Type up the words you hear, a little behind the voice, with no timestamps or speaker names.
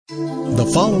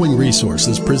The following resource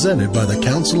is presented by the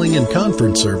Counseling and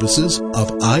Conference Services of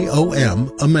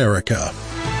IOM America.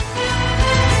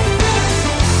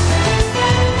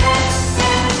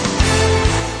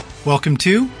 Welcome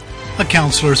to A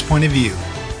Counselor's Point of View.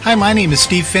 Hi, my name is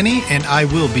Steve Finney, and I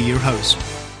will be your host.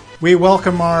 We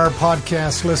welcome our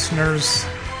podcast listeners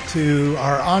to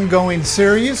our ongoing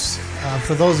series.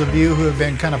 For those of you who have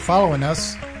been kind of following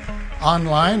us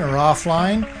online or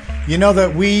offline, you know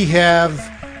that we have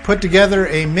put together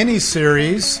a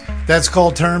mini-series that's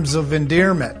called Terms of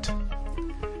Endearment.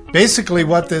 Basically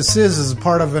what this is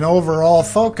part of an overall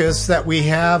focus that we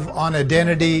have on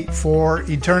identity for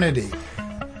eternity.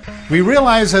 We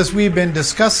realize as we've been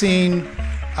discussing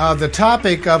the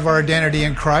topic of our identity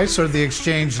in Christ, or the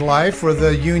exchange life, or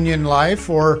the union life,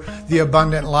 or the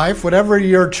abundant life, whatever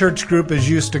your church group is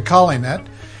used to calling it,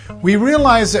 we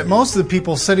realize that most of the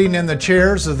people sitting in the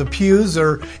chairs or the pews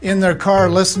or in their car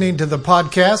listening to the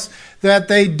podcast, that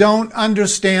they don't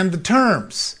understand the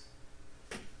terms.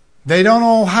 They don't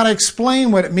know how to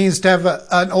explain what it means to have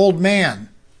an old man.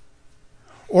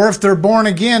 Or if they're born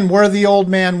again, where the old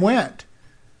man went.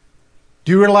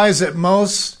 Do you realize that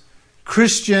most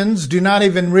Christians do not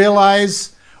even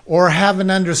realize or have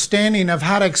an understanding of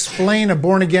how to explain a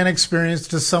born-again experience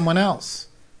to someone else?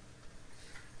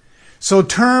 So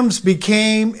terms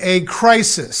became a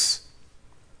crisis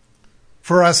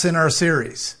for us in our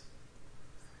series.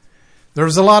 There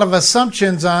was a lot of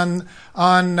assumptions on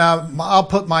I'll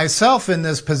put myself in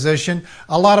this position,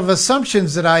 a lot of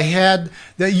assumptions that I had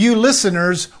that you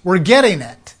listeners were getting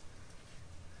it.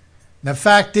 The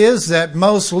fact is that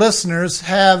most listeners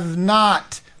have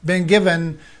not been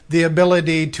given the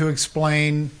ability to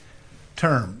explain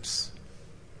terms.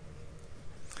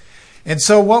 And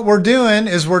so what we're doing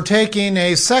is we're taking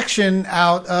a section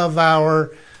out of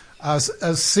our a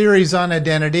series on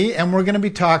identity, and we're going to be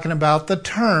talking about the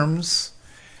terms.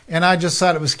 And I just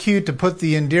thought it was cute to put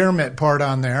the endearment part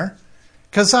on there,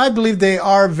 because I believe they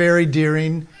are very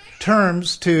endearing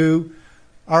terms to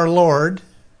our Lord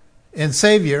and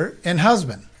Savior and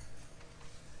husband.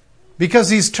 Because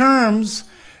these terms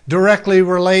directly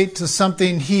relate to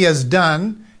something he has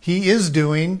done, he is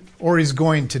doing, or he's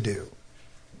going to do.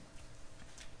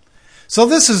 So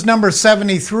this is number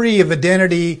 73 of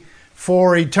Identity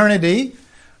for Eternity.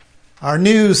 Our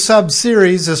new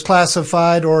sub-series is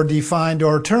classified or defined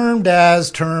or termed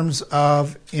as Terms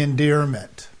of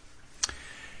Endearment.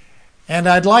 And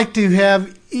I'd like to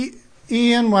have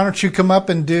Ian, why don't you come up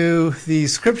and do the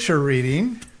scripture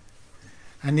reading?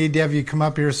 I need to have you come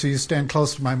up here so you stand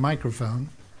close to my microphone.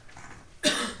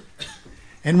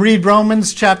 And read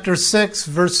Romans chapter 6,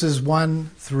 verses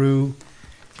 1 through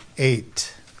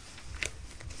 8.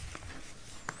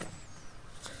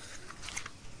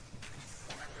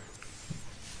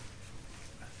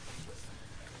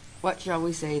 What shall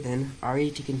we say then? Are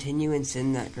we to continue in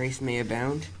sin that grace may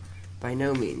abound? By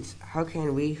no means. How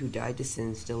can we who died to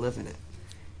sin still live in it?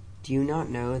 Do you not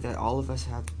know that all of us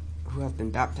who have been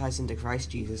baptized into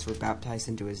Christ Jesus were baptized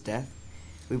into his death?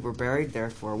 We were buried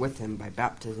therefore with him by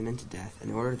baptism into death,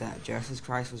 in order that, just as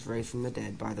Christ was raised from the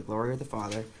dead by the glory of the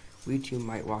Father, we too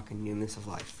might walk in newness of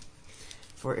life.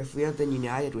 For if we have been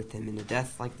united with him in a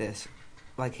death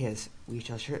like his, we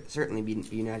shall certainly be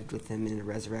united with him in a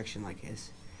resurrection like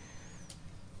his.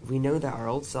 We know that our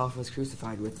old self was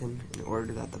crucified with him, in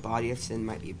order that the body of sin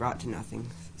might be brought to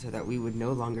nothing, so that we would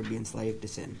no longer be enslaved to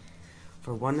sin.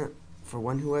 For one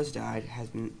who has died has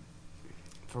been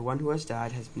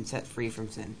set free from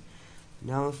sin.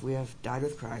 Now, if we have died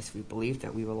with Christ, we believe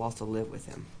that we will also live with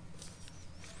him.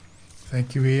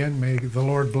 Thank you, Ian. May the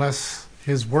Lord bless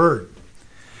his word.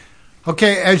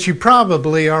 Okay, as you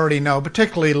probably already know,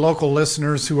 particularly local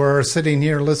listeners who are sitting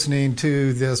here listening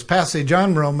to this passage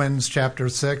on Romans chapter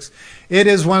 6, it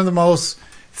is one of the most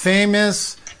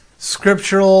famous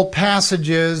scriptural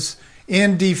passages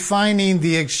in defining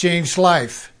the exchanged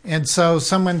life. And so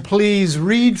someone please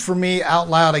read for me out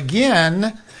loud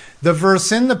again the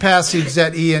verse in the passage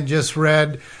that Ian just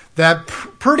read that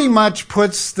pretty much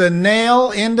puts the nail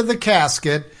into the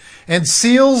casket and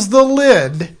seals the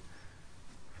lid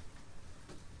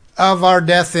of our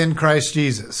death in Christ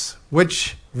Jesus.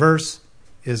 Which verse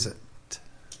is it?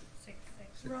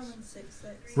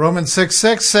 6:6. Romans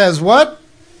 6:6 says what?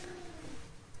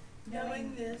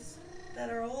 Knowing this,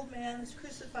 that our old man is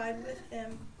crucified with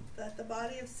him, that the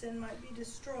body of sin might be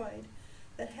destroyed,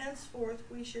 that henceforth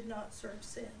we should not serve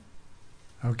sin.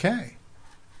 Okay.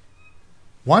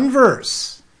 One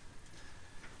verse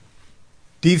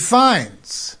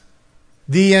defines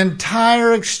the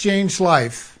entire exchange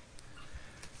life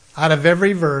out of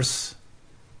every verse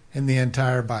in the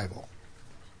entire Bible.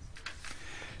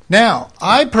 Now,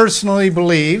 I personally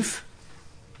believe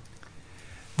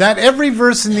that every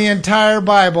verse in the entire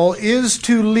Bible is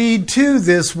to lead to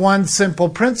this one simple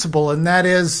principle, and that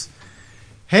is,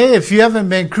 hey, if you haven't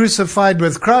been crucified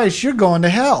with Christ, you're going to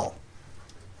hell.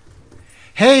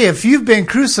 Hey, if you've been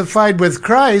crucified with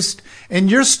Christ and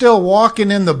you're still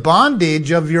walking in the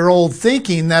bondage of your old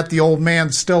thinking that the old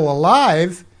man's still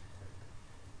alive,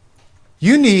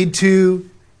 you need to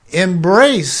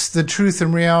embrace the truth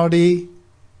and reality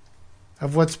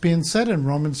of what's being said in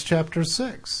Romans chapter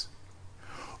 6.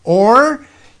 Or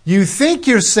you think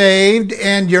you're saved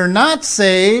and you're not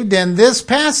saved, and this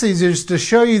passage is to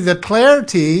show you the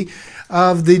clarity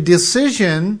of the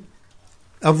decision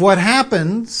of what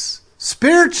happens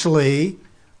spiritually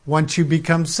once you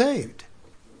become saved.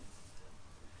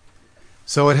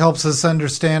 So it helps us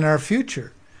understand our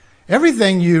future.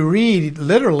 Everything you read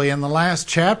literally in the last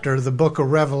chapter of the book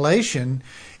of Revelation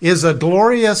is a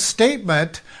glorious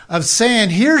statement of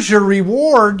saying, here's your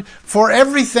reward for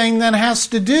everything that has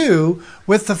to do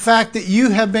with the fact that you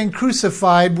have been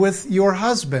crucified with your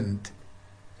husband.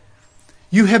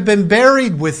 You have been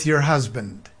buried with your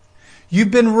husband.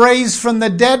 You've been raised from the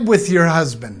dead with your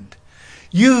husband.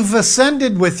 You've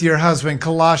ascended with your husband,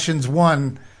 Colossians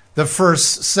 1, the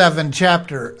first 7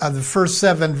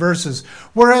 verses,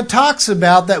 where it talks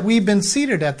about that we've been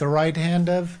seated at the right hand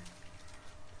of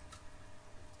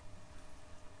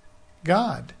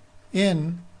God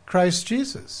in Christ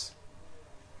Jesus.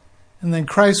 And then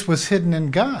Christ was hidden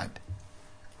in God.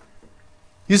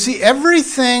 You see,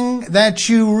 everything that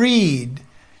you read,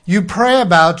 you pray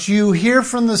about, you hear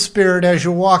from the Spirit as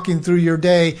you're walking through your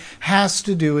day, has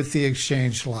to do with the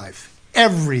exchanged life.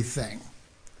 Everything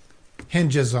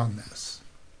hinges on this.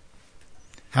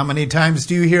 How many times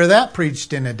do you hear that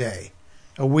preached in a day,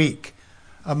 a week,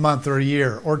 a month, or a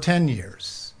year, or 10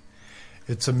 years?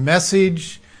 It's a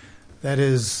message that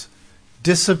is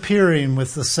disappearing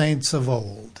with the saints of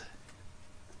old.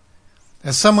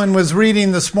 As someone was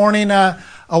reading this morning a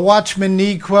Watchman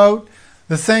Nee quote,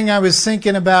 the thing I was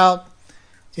thinking about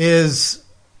is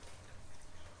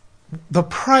the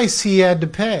price he had to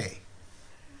pay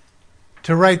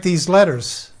to write these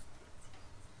letters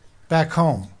back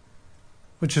home,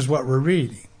 which is what we're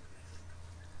reading.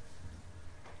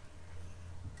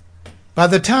 By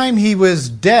the time he was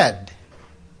dead,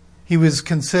 he was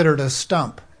considered a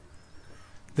stump.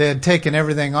 They had taken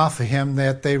everything off of him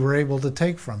that they were able to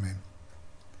take from him.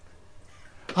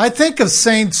 I think of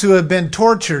saints who have been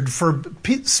tortured for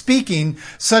speaking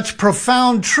such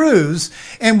profound truths,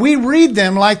 and we read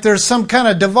them like they're some kind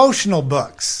of devotional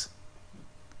books.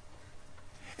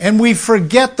 And we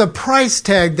forget the price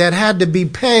tag that had to be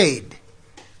paid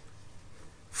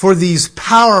for these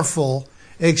powerful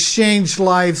exchange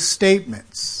life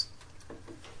statements.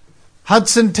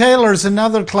 Hudson Taylor's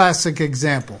another classic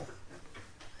example.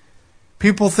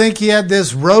 People think he had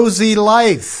this rosy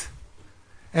life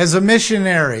as a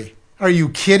missionary. Are you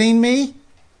kidding me?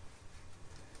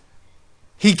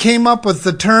 He came up with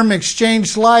the term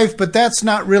exchanged life, but that's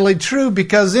not really true,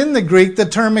 because in the Greek the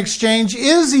term exchange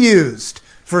is used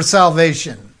for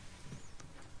salvation.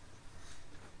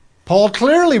 Paul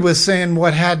clearly was saying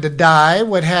what had to die,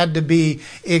 what had to be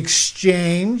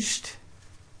exchanged.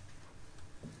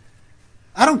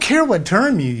 I don't care what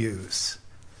term you use,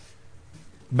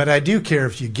 but I do care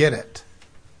if you get it.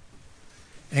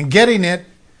 And getting it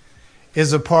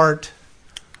is a part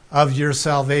of your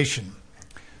salvation.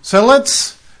 So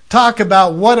let's talk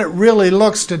about what it really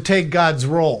looks to take God's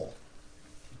role.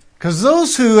 Because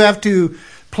those who have to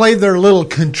play their little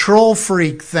control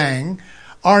freak thing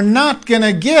are not going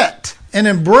to get and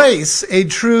embrace a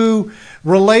true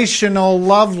relational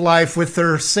love life with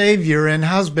their Savior and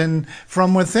husband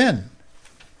from within.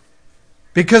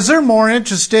 Because they're more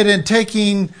interested in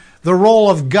taking the role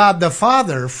of God the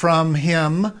Father from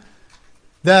Him,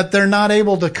 that they're not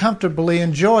able to comfortably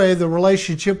enjoy the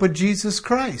relationship with Jesus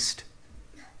Christ.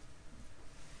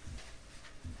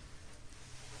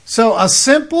 So a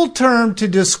simple term to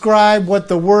describe what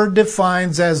the Word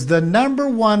defines as the number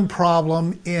one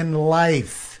problem in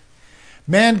life.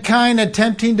 Mankind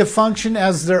attempting to function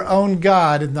as their own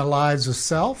God in the lives of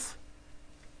self,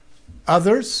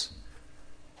 others,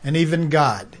 and even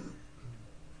God.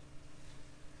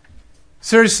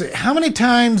 Seriously, how many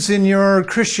times in your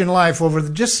Christian life over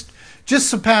just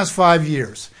the past 5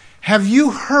 years have you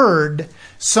heard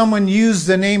someone use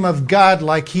the name of God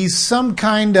like he's some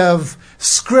kind of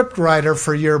script writer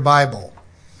for your Bible?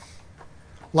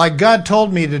 Like, God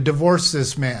told me to divorce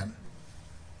this man.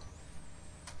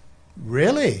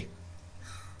 Really?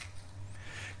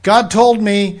 God told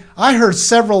me, I heard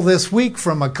several this week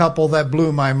from a couple that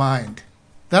blew my mind.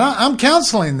 That I'm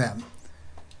counseling them.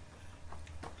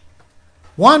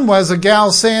 One was a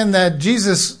gal saying that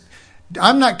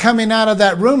I'm not coming out of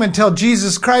that room until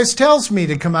Jesus Christ tells me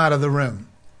to come out of the room.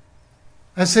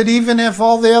 I said, even if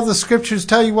all the other scriptures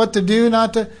tell you what to do,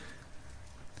 not to.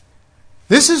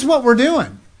 This is what we're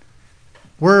doing.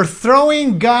 We're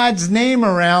throwing God's name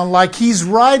around like He's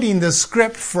writing the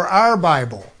script for our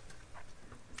Bible.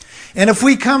 And if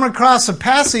we come across a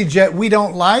passage that we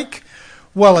don't like,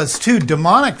 well, it's too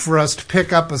demonic for us to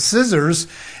pick up a scissors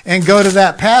and go to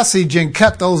that passage and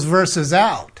cut those verses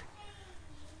out.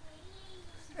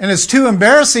 And it's too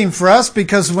embarrassing for us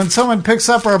because when someone picks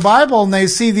up our Bible and they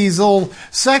see these old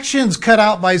sections cut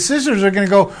out by scissors, they're going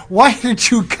to go, why did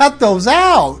you cut those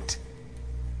out?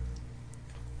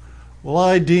 Well,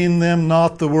 I deem them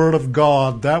not the word of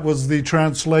God. That was the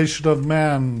translation of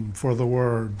man for the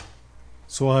word.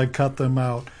 So I cut them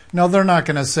out. No, they're not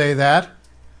going to say that.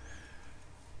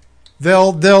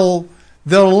 They'll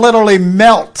literally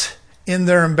melt in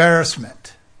their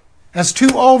embarrassment. That's too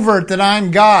overt that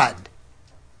I'm God.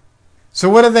 So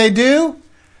what do?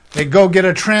 They go get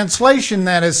a translation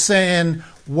that is saying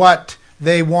what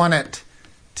they want it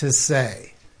to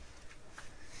say.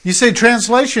 You say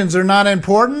translations are not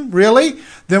important? Really?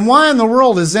 Then why in the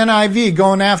world is NIV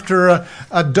going after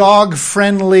a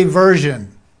dog-friendly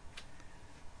version?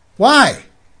 Why?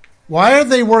 Why are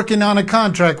they working on a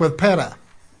contract with PETA?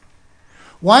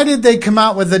 Why did they come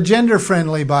out with a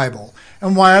gender-friendly Bible?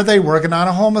 And why are they working on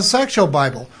a homosexual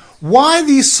Bible? Why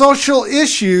these social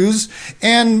issues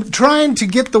and trying to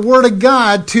get the Word of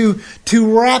God to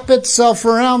wrap itself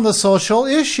around the social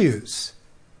issues?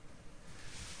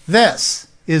 This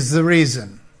is the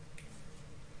reason.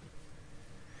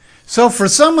 So for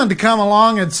someone to come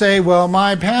along and say, well,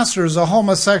 my pastor is a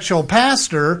homosexual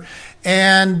pastor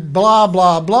and blah,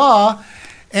 blah, blah,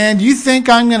 and you think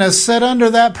I'm going to sit under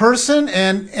that person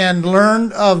and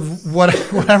learn of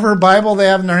whatever Bible they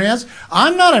have in their hands?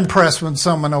 I'm not impressed when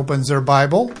someone opens their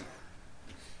Bible.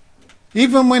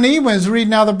 Even when he was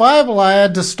reading out the Bible, I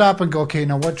had to stop and go, okay,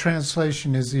 now what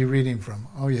translation is he reading from?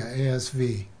 Oh yeah,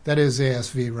 ASV. That is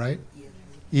ASV, right?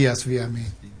 ESV, I mean.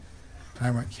 And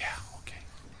I went, yeah, okay.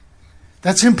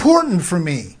 That's important for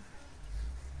me.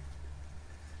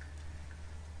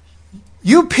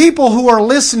 You people who are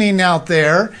listening out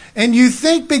there, and you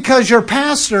think because your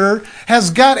pastor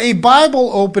has got a Bible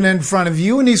open in front of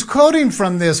you and he's quoting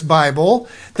from this Bible,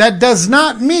 that does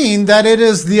not mean that it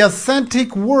is the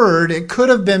authentic word. It could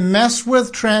have been messed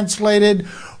with, translated,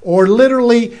 or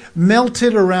literally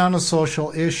melted around a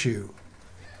social issue.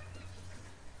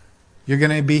 You're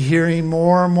going to be hearing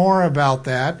more and more about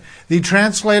that. The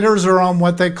translators are on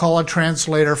what they call a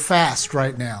translator fast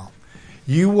right now.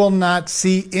 You will not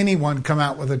see anyone come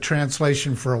out with a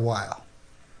translation for a while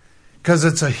because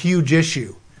it's a huge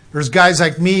issue. There's guys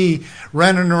like me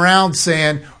running around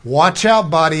saying, watch out,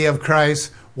 body of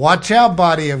Christ. Watch out,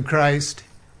 body of Christ.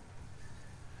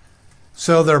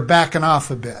 So they're backing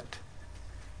off a bit.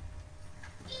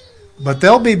 But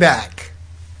they'll be back.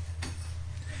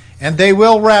 And they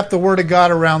will wrap the Word of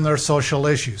God around their social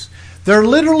issues. They're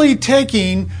literally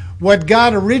taking what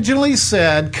God originally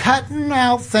said, cutting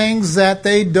out things that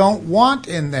they don't want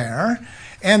in there,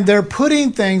 and they're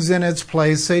putting things in its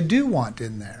place they do want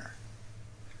in there.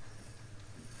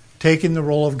 Taking the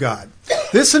role of God.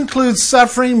 This includes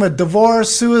suffering with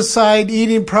divorce, suicide,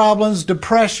 eating problems,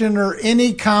 depression, or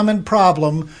any common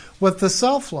problem with the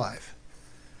self-life.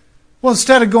 Well,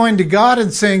 instead of going to God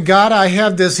and saying, God, I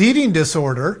have this eating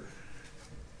disorder.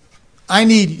 I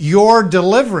need your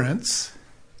deliverance.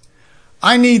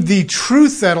 I need the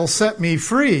truth that'll set me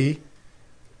free.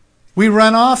 We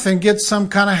run off and get some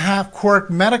kind of half-quirk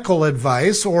medical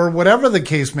advice or whatever the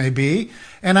case may be.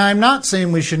 And I'm not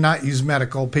saying we should not use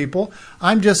medical people.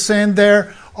 I'm just saying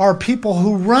there are people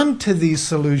who run to these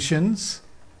solutions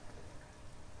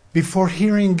before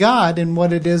hearing God and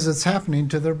what it is that's happening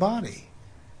to their body.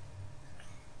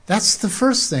 That's the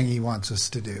first thing He wants us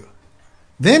to do.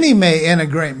 Then He may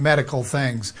integrate medical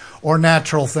things or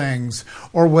natural things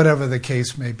or whatever the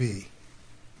case may be.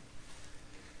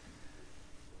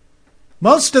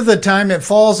 Most of the time it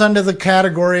falls under the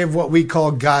category of what we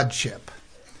call Godship.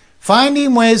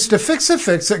 Finding ways to fix a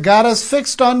fix that God has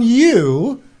fixed on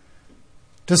you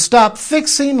to stop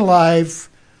fixing life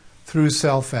through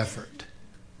self-effort.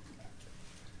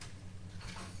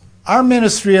 Our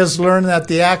ministry has learned that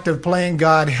the act of playing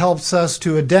God helps us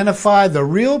to identify the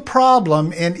real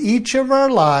problem in each of our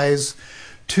lives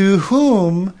to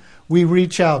whom we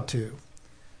reach out to.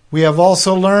 We have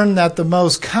also learned that the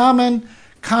most common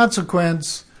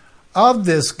consequence of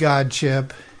this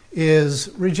Godship is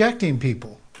rejecting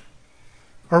people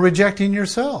or rejecting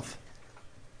yourself.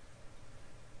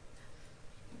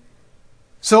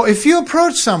 So if you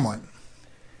approach someone,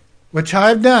 which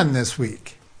I've done this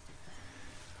week,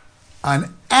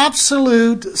 an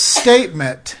absolute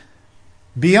statement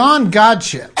beyond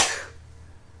godship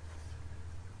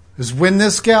is when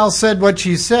this gal said what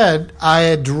she said, I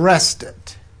addressed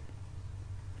it.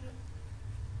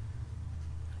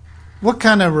 What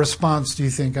kind of response do you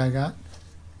think I got?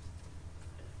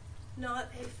 Not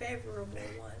a favorable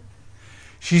one.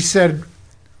 She said,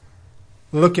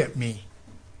 look at me.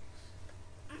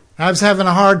 I was having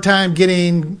a hard time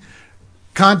getting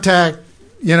contact,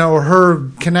 her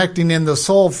connecting in the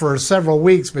soul for several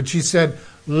weeks, but she said,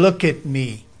 look at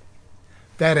me.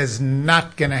 That is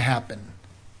not going to happen.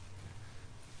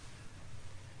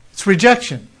 It's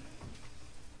rejection.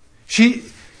 She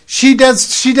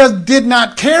did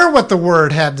not care what the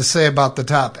Word had to say about the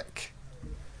topic.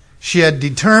 She had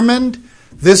determined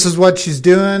this is what she's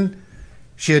doing.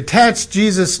 She attached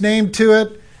Jesus' name to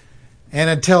it. And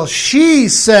until she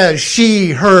says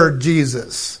she heard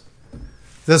Jesus,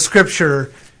 the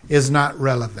Scripture is not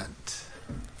relevant.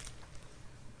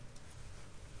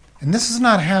 And this is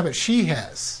not a habit she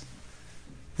has.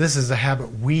 This is a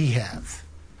habit we have.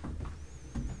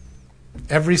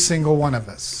 Every single one of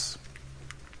us.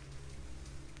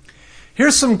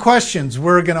 Here's some questions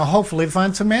we're going to hopefully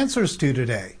find some answers to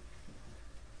today.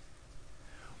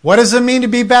 What does it mean to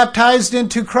be baptized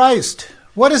into Christ?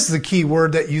 What is the key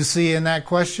word that you see in that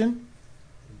question?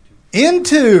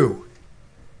 Into.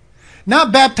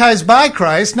 Not baptized by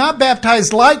Christ, not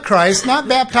baptized like Christ, not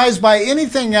baptized by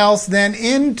anything else than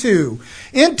into.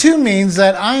 Into means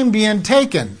that I'm being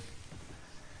taken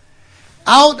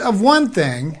out of one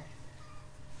thing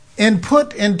and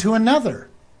put into another.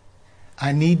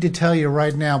 I need to tell you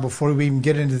right now before we even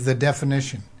get into the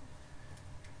definition.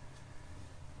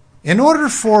 In order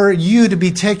for you to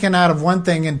be taken out of one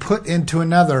thing and put into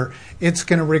another, it's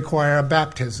going to require a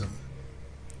baptism.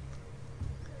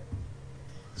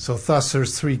 So thus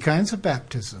there's 3 kinds of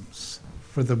baptisms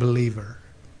for the believer.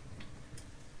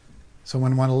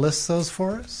 Someone want to list those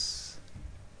for us?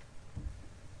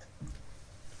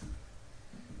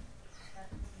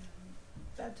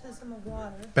 Baptism of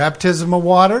water. Baptism of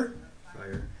water.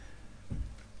 Fire.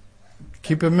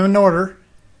 Keep them in order.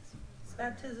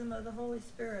 Baptism of the Holy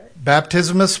Spirit.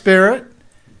 Baptism of Spirit.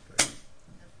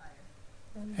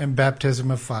 And baptism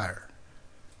of fire.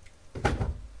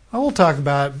 I will talk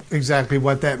about exactly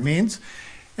what that means.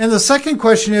 And the second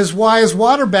question is, why is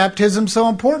water baptism so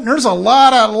important? There's a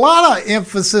lot of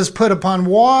emphasis put upon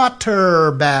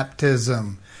water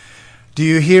baptism. Do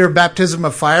you hear baptism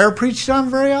of fire preached on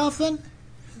very often?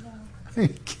 No. Are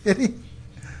you kidding?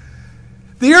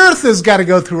 The earth has got to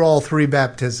go through all 3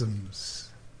 baptisms.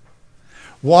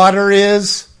 Water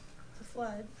is, The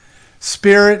flood.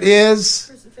 Spirit is,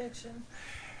 Crucifixion.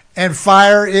 and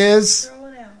fire is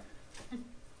Thrown out.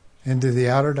 into the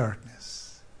outer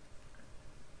darkness.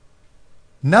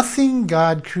 Nothing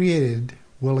God created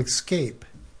will escape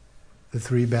the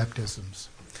 3 baptisms.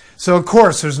 So, of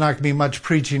course, there's not going to be much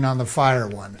preaching on the fire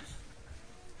one.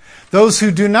 Those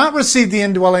who do not receive the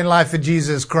indwelling life of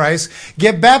Jesus Christ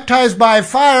get baptized by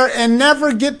fire and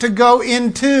never get to go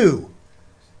into.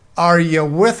 Are you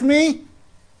with me?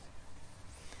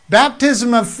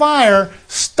 Baptism of fire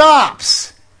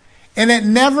stops, and it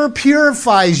never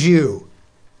purifies you.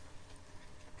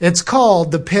 It's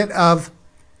called the pit of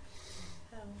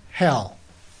hell.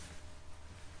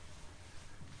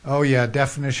 Oh yeah,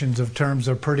 definitions of terms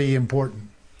are pretty important.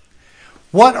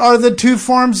 What are the 2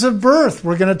 forms of birth?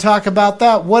 We're going to talk about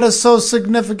that. What is so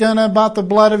significant about the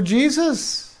blood of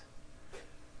Jesus?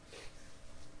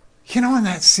 In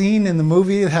that scene in the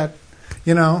movie that,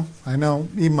 I know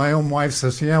even my own wife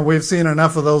says, yeah, we've seen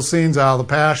enough of those scenes out of the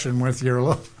Passion with your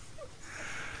love.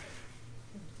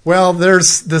 Well,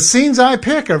 there's the scenes I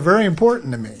pick are very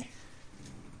important to me.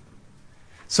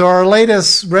 So our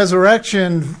latest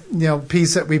resurrection,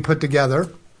 piece that we put together,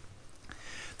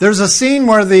 there's a scene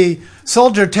where the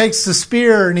soldier takes the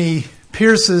spear and he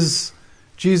pierces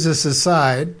Jesus'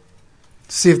 side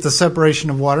to see if the separation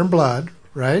of water and blood,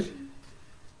 right?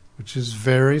 Which is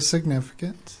very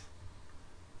significant.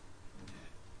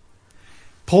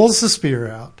 Pulls the spear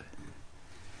out,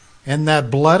 and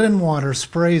that blood and water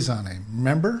sprays on him.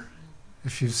 Remember,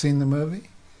 if you've seen the movie?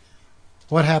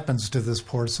 What happens to this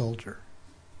poor soldier?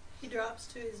 He drops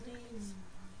to his knees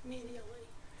immediately.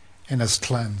 And is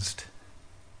cleansed.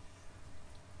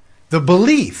 The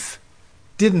belief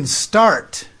didn't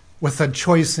start with a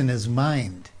choice in his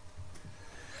mind.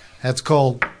 That's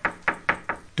called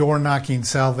door-knocking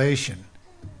salvation.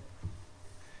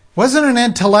 Wasn't an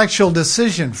intellectual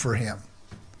decision for him.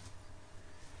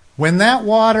 When that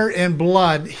water and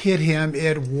blood hit him,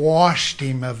 it washed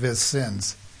him of his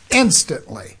sins.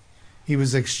 Instantly, he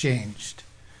was exchanged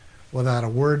without a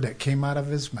word that came out of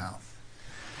his mouth.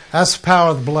 That's the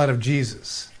power of the blood of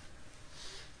Jesus.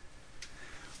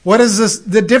 What is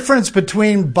the difference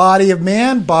between body of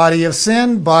man, body of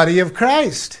sin, body of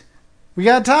Christ? We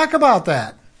got to talk about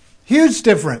that. Huge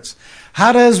difference.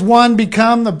 How does one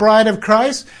become the bride of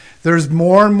Christ? There's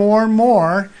more and more and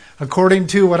more, according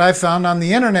to what I found on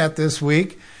the internet this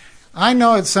week. I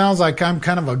know it sounds like I'm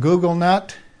kind of a Google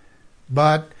nut,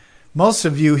 but most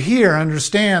of you here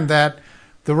understand that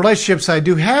the relationships I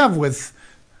do have with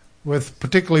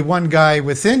particularly one guy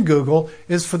within Google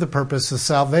is for the purpose of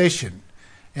salvation.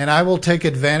 And I will take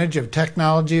advantage of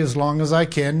technology as long as I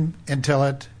can until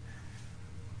it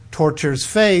tortures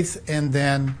faith, and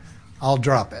then I'll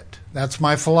drop it. That's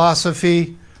my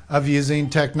philosophy of using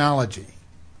technology.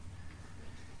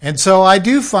 And so I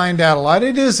do find out a lot.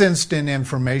 It is instant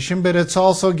information, but it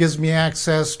also gives me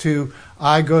access to,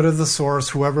 I go to the source,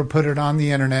 whoever put it on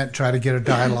the internet, try to get a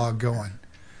dialogue going.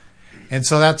 And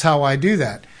so that's how I do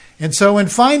that. And so in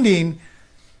finding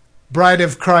Bride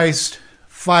of Christ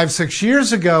 5-6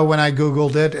 years ago when I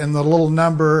Googled it, and the little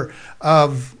number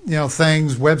of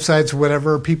things, websites,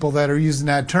 whatever, people that are using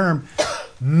that term,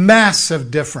 massive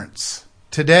difference.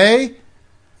 Today,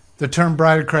 the term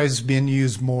Bride of Christ is being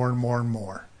used more and more and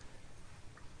more.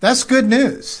 That's good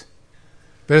news.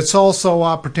 But it's also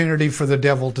opportunity for the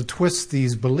devil to twist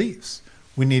these beliefs.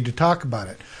 We need to talk about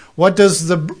it. What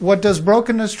does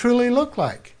brokenness truly look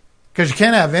like? Because you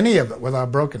can't have any of it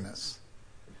without brokenness.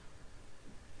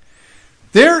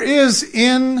 There is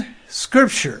in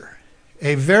Scripture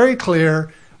a very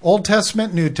clear Old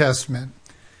Testament, New Testament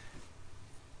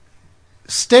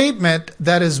statement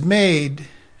that is made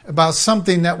about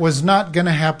something that was not going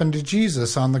to happen to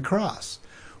Jesus on the cross,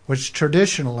 which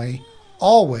traditionally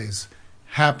always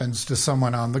happens to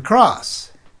someone on the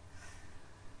cross.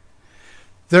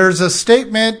 There's a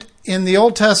statement in the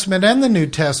Old Testament and the New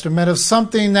Testament of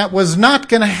something that was not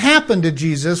going to happen to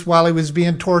Jesus while he was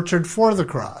being tortured for the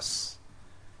cross,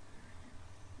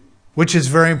 which is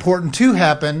very important to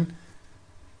happen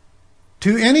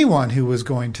to anyone who was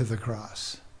going to the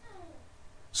cross.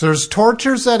 So there's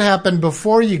tortures that happen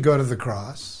before you go to the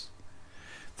cross.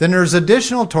 Then there's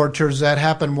additional tortures that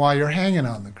happen while you're hanging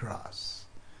on the cross.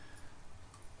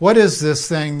 What is this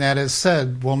thing that is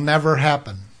said will never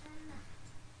happen?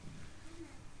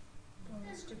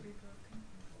 Bones to be broken.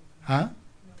 Huh?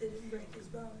 They didn't break his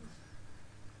bones.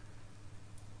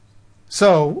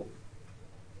 So,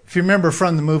 if you remember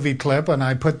from the movie clip, and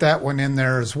I put that one in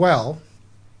there as well,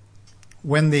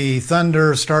 when the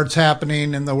thunder starts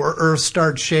happening and the earth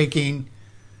starts shaking,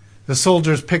 the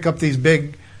soldiers pick up these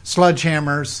big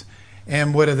sledgehammers,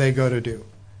 and what do they go to do?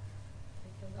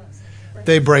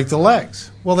 They break the legs.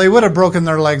 Well, they would have broken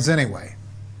their legs anyway.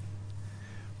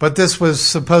 But this was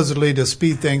supposedly to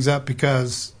speed things up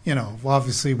because,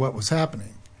 obviously what was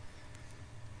happening.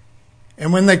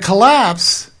 And when they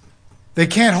collapse, they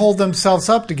can't hold themselves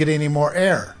up to get any more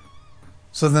air.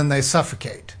 So then they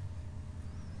suffocate.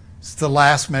 It's the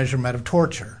last measurement of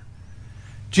torture.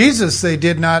 Jesus, they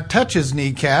did not touch his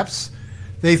kneecaps.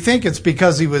 They think it's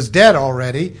because he was dead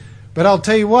already. But I'll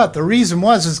tell you what, the reason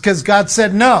is because God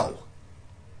said no.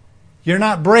 You're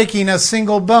not breaking a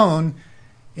single bone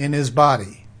in his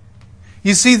body.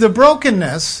 You see, the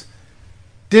brokenness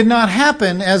did not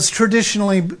happen as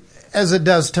traditionally as it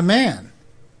does to man.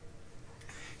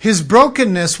 His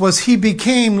brokenness was he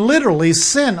became literally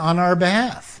sin on our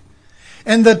behalf.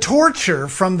 And the torture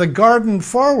from the garden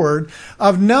forward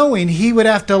of knowing he would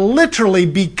have to literally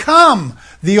become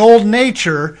the old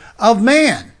nature of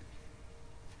man.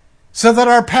 So that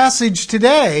our passage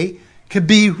today could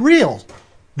be real.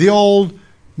 The old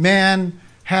man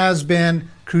has been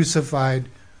crucified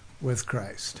with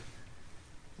Christ.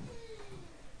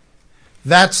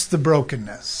 That's the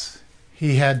brokenness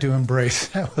he had to embrace.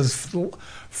 That was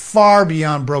far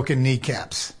beyond broken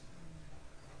kneecaps.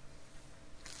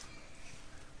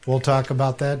 We'll talk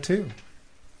about that too.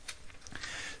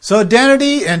 So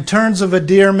identity and terms of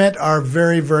endearment are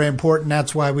very, very important.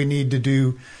 That's why we need to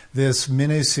do this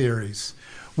mini-series.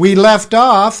 We left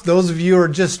off, those of you who are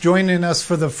just joining us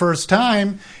for the first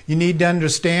time, you need to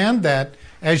understand that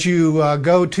as you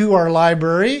go to our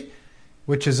library,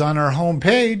 which is on our home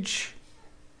page,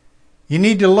 you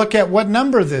need to look at what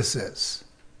number this is.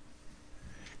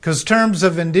 Because terms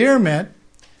of endearment,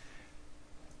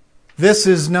 this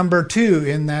is number 2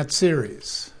 in that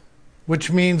series, which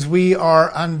means we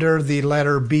are under the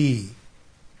letter B.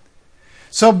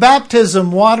 So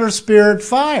baptism, water, spirit,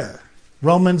 fire.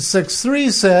 Romans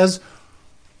 6:3 says,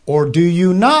 or do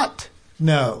you not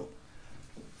know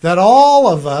that all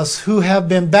of us who have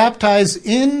been baptized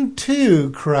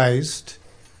into Christ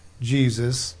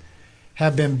Jesus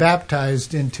have been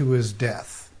baptized into his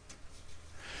death.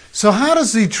 So how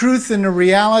does the truth and the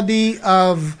reality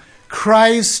of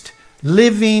Christ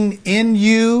living in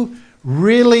you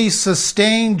really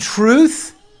sustain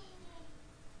truth?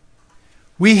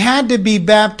 We had to be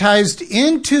baptized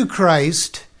into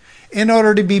Christ in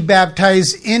order to be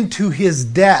baptized into his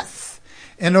death,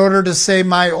 in order to say,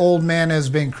 my old man has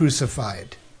been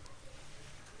crucified.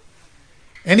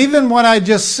 And even what I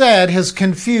just said has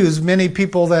confused many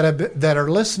people that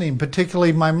are listening,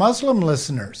 particularly my Muslim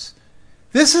listeners.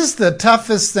 This is the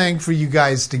toughest thing for you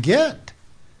guys to get.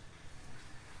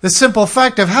 The simple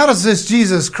fact of how does this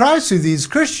Jesus Christ, who these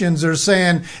Christians are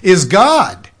saying is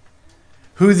God,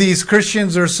 who these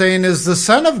Christians are saying is the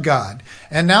Son of God,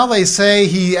 and now they say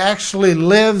he actually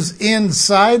lives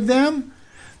inside them,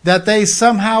 that they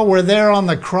somehow were there on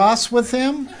the cross with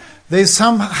him, they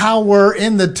somehow were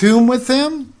in the tomb with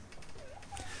him,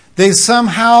 they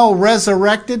somehow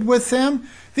resurrected with him.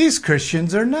 These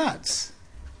Christians are nuts.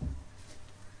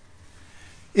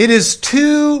 It is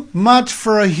too much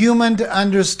for a human to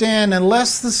understand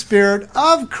unless the Spirit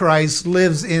of Christ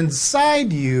lives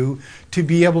inside you to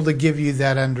be able to give you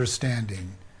that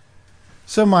understanding.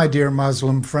 So, my dear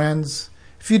Muslim friends,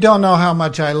 if you don't know how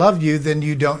much I love you, then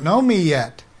you don't know me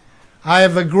yet. I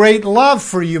have a great love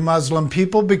for you Muslim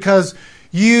people because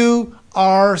you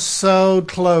are so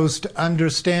close to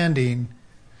understanding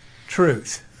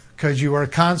truth, because you are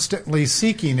constantly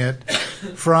seeking it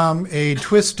from a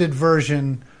twisted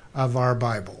version of our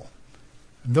Bible.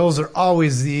 And those are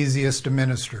always the easiest to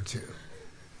minister to.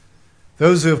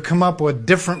 Those who have come up with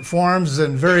different forms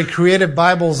and very creative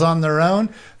Bibles on their own,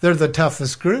 they're the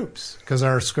toughest groups because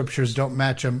our scriptures don't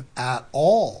match them at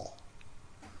all.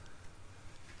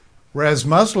 Whereas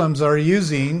Muslims are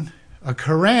using a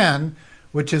Quran,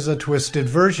 which is a twisted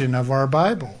version of our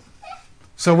Bible.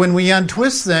 So when we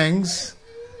untwist things,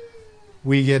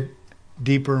 we get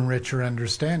deeper and richer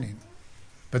understanding.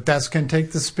 But that's going to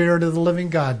take the Spirit of the living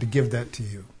God to give that to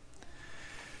you.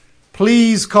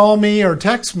 Please call me or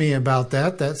text me about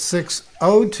that. That's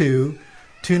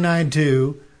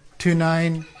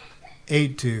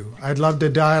 602-292-2982. I'd love to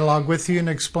dialogue with you and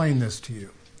explain this to you.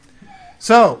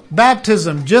 So,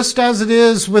 baptism, just as it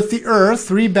is with the earth,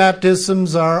 3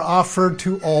 baptisms are offered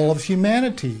to all of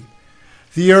humanity.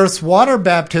 The earth's water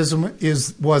baptism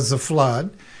was the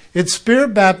flood. Its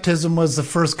spirit baptism was the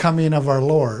first coming of our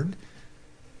Lord.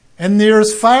 And the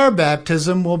earth's fire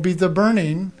baptism will be the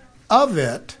burning of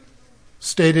it,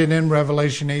 stated in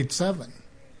Revelation 8:7.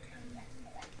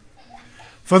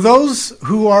 For those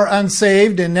who are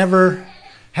unsaved and never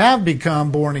have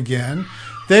become born again,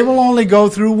 they will only go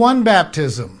through one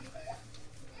baptism.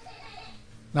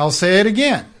 And I'll say it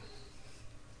again.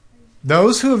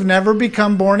 Those who have never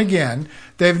become born again,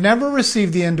 they've never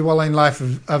received the indwelling life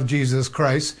of Jesus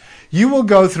Christ, you will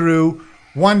go through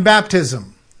one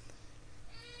baptism.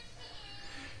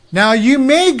 Now, you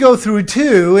may go through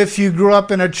 2 if you grew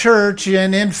up in a church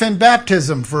in infant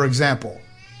baptism, for example.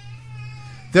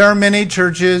 There are many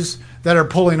churches that are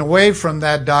pulling away from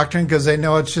that doctrine because they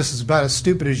know it's just about as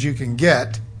stupid as you can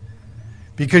get.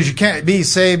 Because you can't be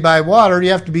saved by water,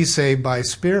 you have to be saved by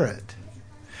Spirit.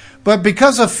 But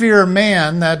because of fear of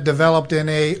man that developed in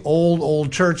a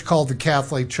old church called the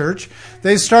Catholic Church,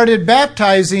 they started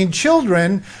baptizing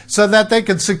children so that they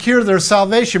could secure their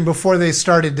salvation before they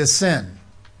started to sin.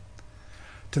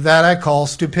 To that I call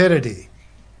stupidity.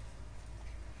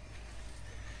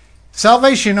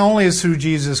 Salvation only is through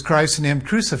Jesus Christ and Him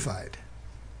crucified.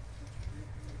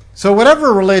 So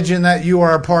whatever religion that you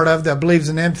are a part of that believes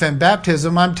in infant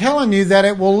baptism, I'm telling you that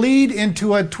it will lead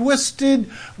into a twisted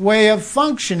way of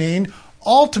functioning,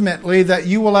 ultimately that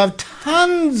you will have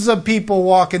tons of people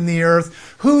walking the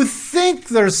earth who think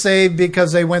they're saved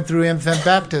because they went through infant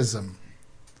baptism.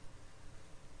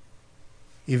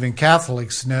 Even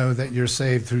Catholics know that you're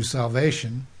saved through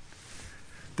salvation,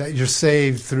 that you're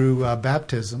saved through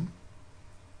baptism.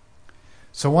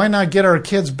 So why not get our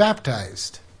kids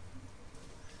baptized?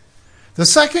 The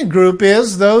second group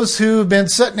is those who've been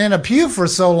sitting in a pew for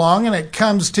so long, and it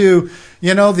comes to,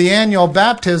 the annual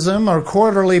baptism or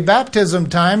quarterly baptism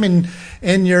time,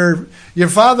 and your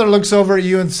father looks over at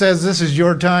you and says, "This is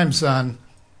your time, son.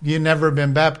 You've never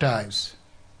been baptized."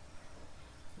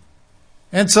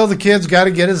 And so the kid's got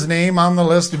to get his name on the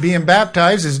list of being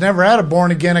baptized. He's never had a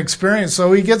born-again experience,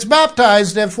 so he gets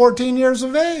baptized at 14 years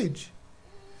of age.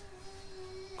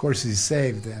 Of course, he's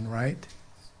saved then, right?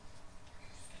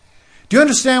 Do you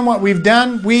understand what we've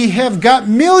done? We have got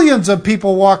millions of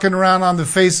people walking around on the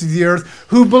face of the earth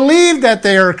who believe that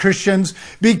they are Christians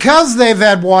because they've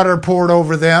had water poured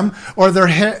over them or their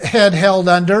head held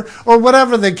under or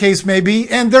whatever the case may be,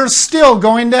 and they're still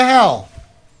going to hell.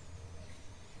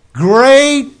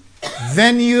 Great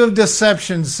venue of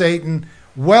deception, Satan.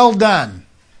 Well done.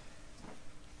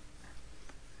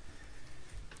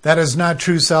 That is not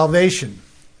true salvation.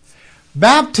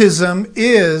 Baptism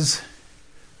is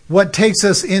what takes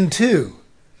us into.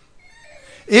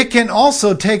 It can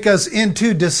also take us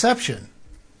into deception.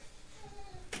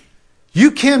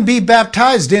 You can be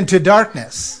baptized into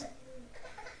darkness.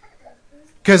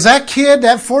 Because that kid,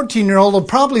 that 14-year-old, will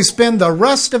probably spend the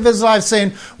rest of his life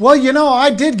saying, well, you know,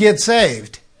 I did get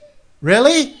saved.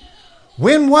 Really?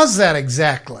 When was that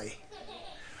exactly?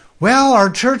 Well, our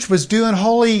church was doing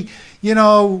holy,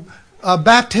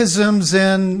 baptisms,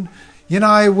 and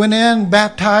I went in,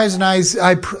 baptized, and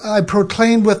I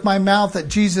proclaimed with my mouth that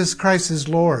Jesus Christ is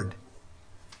Lord.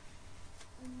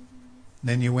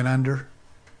 Then you went under.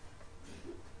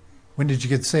 When did you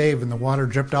get saved? And the water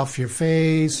dripped off your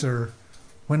face? Or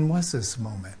when was this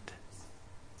moment?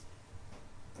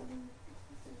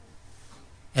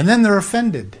 And then they're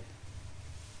offended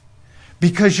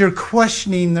because you're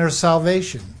questioning their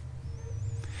salvation.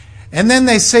 And then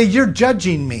they say, you're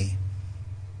judging me.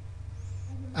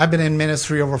 I've been in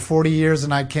ministry over 40 years,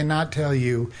 and I cannot tell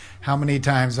you how many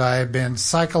times I have been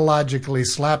psychologically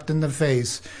slapped in the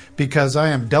face because I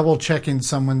am double-checking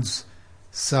someone's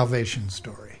salvation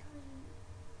story.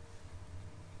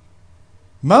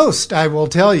 Most, I will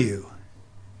tell you,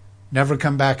 never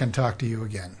come back and talk to you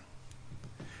again.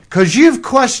 Because you've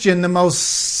questioned the most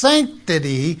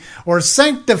sanctity or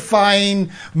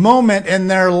sanctifying moment in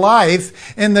their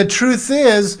life, and the truth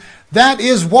is, that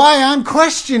is why I'm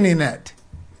questioning it.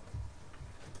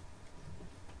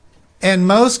 And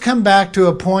most come back to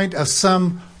a point of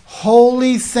some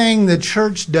holy thing the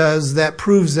church does that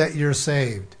proves that you're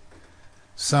saved.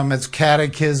 Some it's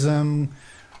catechism,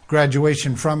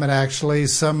 graduation from it actually.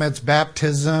 Some it's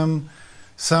baptism.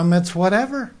 Some it's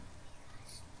whatever.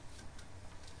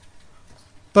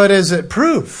 But is it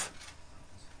proof?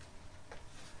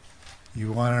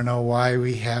 You want to know why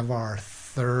we have our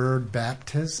third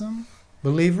baptism,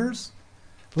 believers?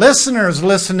 Listeners,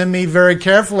 listen to me very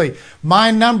carefully.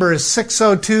 My number is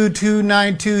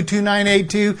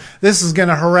 602-292-2982. This is going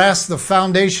to harass the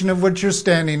foundation of what you're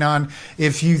standing on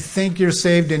if you think you're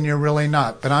saved and you're really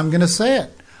not. But I'm going to say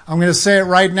it. I'm going to say it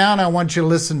right now, and I want you to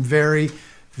listen very,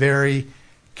 very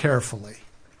carefully.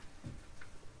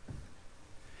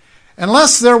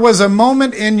 Unless there was a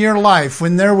moment in your life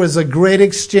when there was a great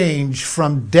exchange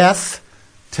from death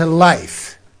to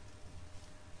life,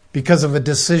 because of a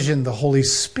decision the Holy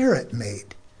Spirit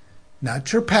made.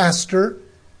 Not your pastor,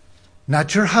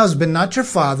 not your husband, not your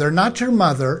father, not your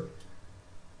mother,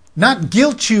 not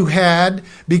guilt you had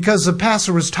because the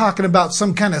pastor was talking about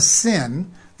some kind of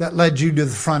sin that led you to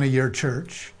the front of your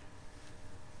church.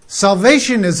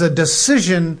 Salvation is a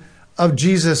decision of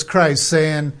Jesus Christ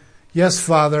saying, yes,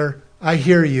 Father, I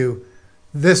hear you.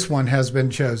 This one has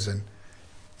been chosen.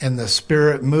 And the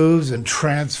Spirit moves and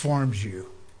transforms you.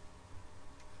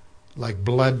 Like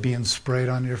blood being sprayed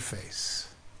on your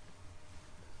face.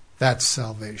 That's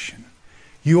salvation.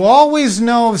 You always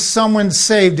know if someone's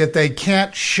saved if they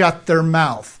can't shut their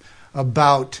mouth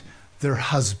about their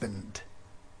husband.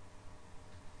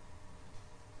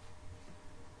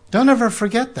 Don't ever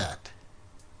forget that.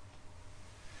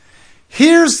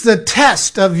 Here's the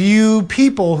test of you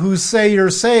people who say you're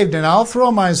saved, and I'll throw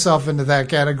myself into that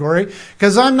category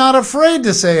because I'm not afraid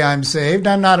to say I'm saved.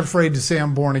 I'm not afraid to say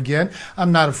I'm born again.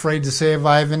 I'm not afraid to say if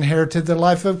I've inherited the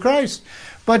life of Christ.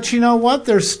 But you know what?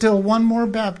 There's still one more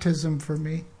baptism for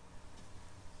me.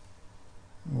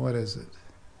 What is it?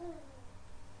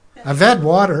 I've had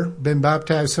water, been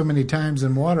baptized so many times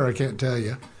in water, I can't tell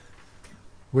you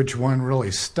which one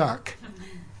really stuck.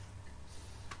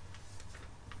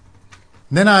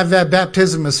 Then I've had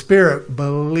baptism of Spirit.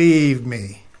 Believe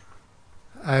me,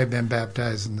 I've been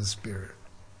baptized in the Spirit.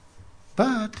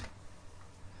 But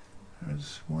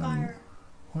there's one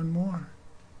more.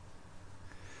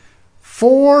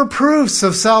 4 proofs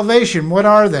of salvation. What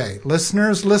are they?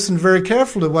 Listeners, listen very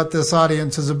carefully to what this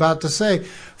audience is about to say.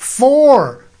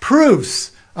 4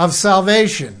 proofs of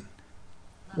salvation.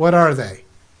 What are they?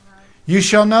 You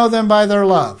shall know them by their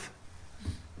love.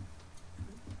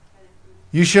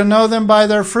 You shall know them by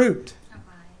their fruit.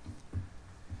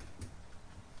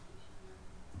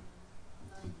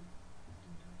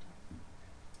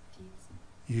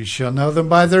 You shall know them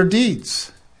by their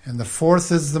deeds. And the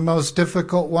 4th is the most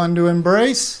difficult one to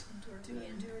embrace.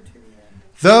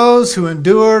 Those who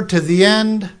endure to the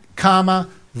end, comma,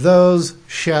 those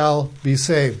shall be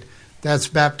saved. That's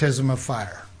baptism of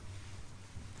fire.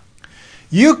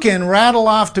 You can rattle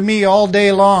off to me all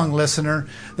day long, listener,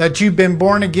 that you've been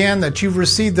born again, that you've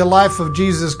received the life of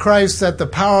Jesus Christ, that the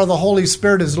power of the Holy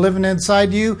Spirit is living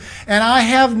inside you, and I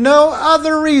have no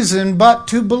other reason but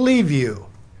to believe you.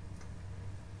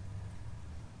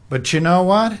 But you know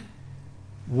what?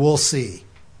 We'll see.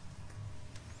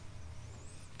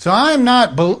 So I'm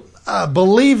not a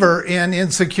believer in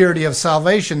insecurity of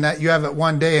salvation, that you have it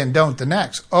one day and don't the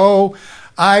next. Oh,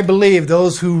 I believe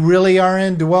those who really are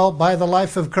indwelt by the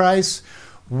life of Christ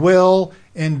will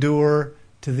endure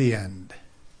to the end.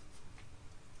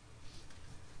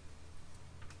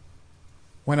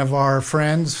 One of our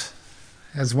friends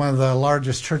has one of the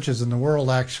largest churches in the world,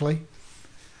 actually.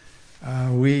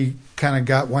 We kind of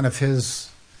got one of his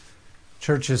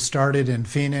churches started in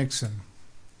Phoenix, and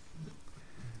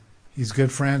he's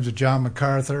good friends with John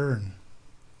MacArthur. And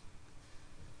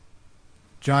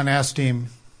John asked him,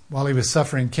 while he was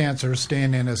suffering cancer,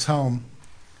 staying in his home,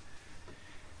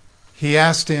 he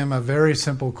asked him a very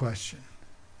simple question.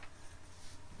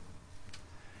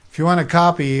 If you want a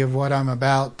copy of what I'm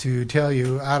about to tell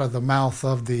you out of the mouth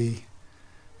of the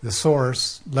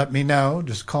source, let me know.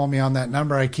 Just call me on that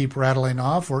number I keep rattling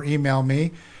off, or email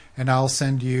me, and I'll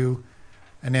send you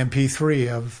an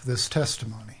MP3 of this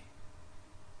testimony.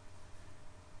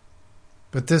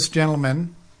 But this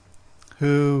gentleman,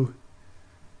 who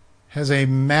has a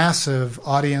massive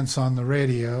audience on the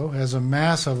radio, has a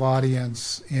massive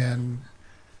audience in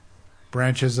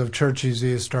branches of churches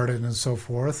he has started and so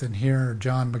forth. And here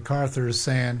John MacArthur is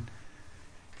saying,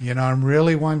 I'm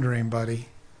really wondering, buddy,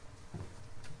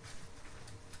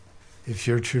 if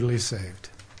you're truly saved.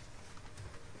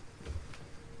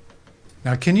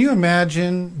 Now, can you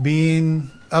imagine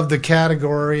being of the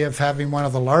category of having one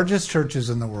of the largest churches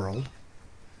in the world,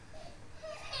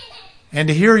 and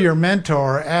to hear your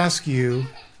mentor ask you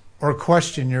or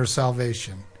question your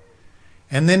salvation?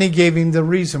 And then he gave him the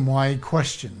reason why he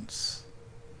questions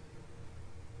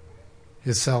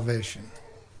his salvation.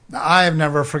 Now, I have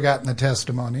never forgotten the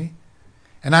testimony,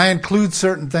 and I include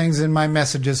certain things in my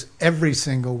messages every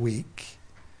single week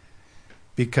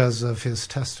because of his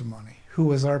testimony. Who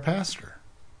was our pastor?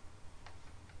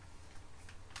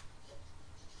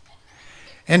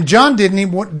 And John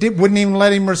wouldn't even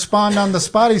let him respond on the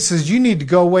spot. He says, you need to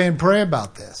go away and pray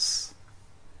about this.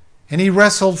 And he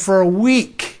wrestled for a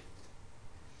week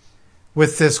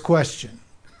with this question.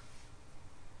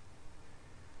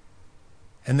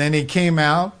 And then he came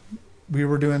out. We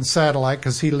were doing satellite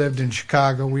because he lived in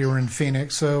Chicago. We were in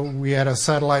Phoenix. So we had a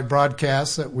satellite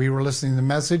broadcast that we were listening to the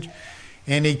message.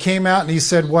 And he came out and he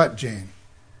said, what, Jane?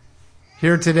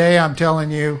 Here today I'm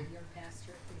telling you,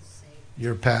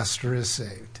 your pastor is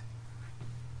saved.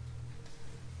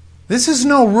 This is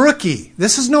no rookie.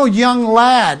 This is no young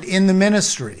lad in the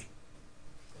ministry.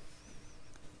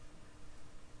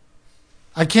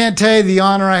 I can't tell you the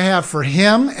honor I have for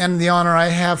him and the honor I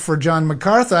have for John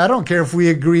MacArthur. I don't care if we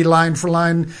agree line for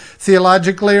line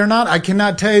theologically or not. I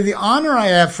cannot tell you the honor I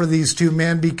have for these two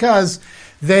men because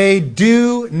they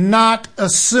do not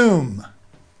assume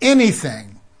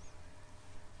anything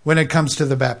when it comes to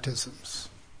the baptisms.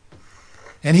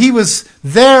 And he was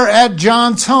there at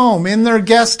John's home in their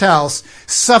guest house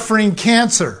suffering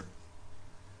cancer.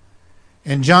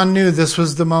 And John knew this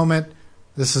was the moment.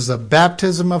 This is a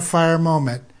baptism of fire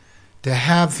moment to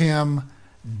have him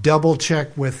double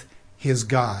check with his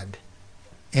God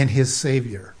and his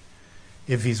Savior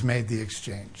if he's made the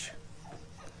exchange.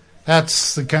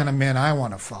 That's the kind of men I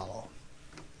want to follow.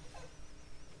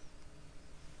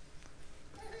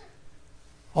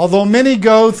 Although many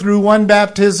go through one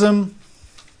baptism,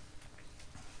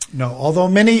 although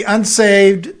many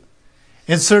unsaved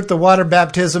insert the water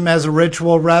baptism as a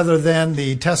ritual rather than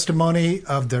the testimony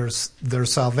of their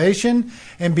salvation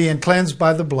and being cleansed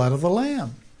by the blood of the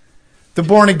Lamb. The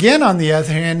born again, on the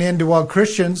other hand, indwelt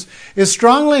Christians, is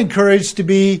strongly encouraged to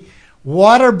be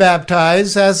water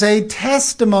baptized as a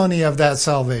testimony of that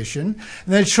salvation.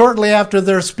 And then shortly after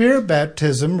their spirit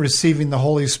baptism, receiving the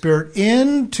Holy Spirit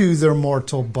into their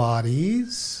mortal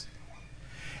bodies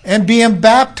and being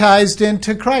baptized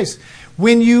into Christ.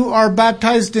 When you are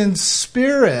baptized in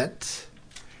spirit,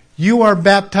 you are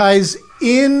baptized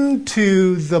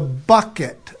into the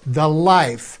bucket, the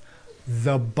life,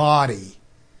 the body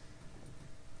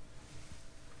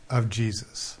of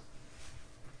Jesus.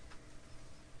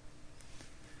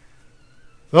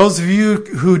 Those of you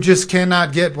who just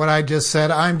cannot get what I just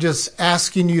said, I'm just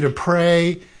asking you to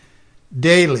pray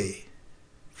daily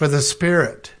for the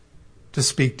Spirit to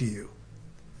speak to you,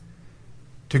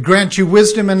 to grant you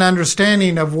wisdom and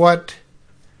understanding of what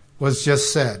was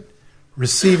just said,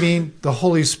 receiving the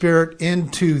Holy Spirit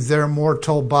into their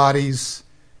mortal bodies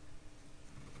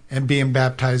and being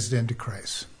baptized into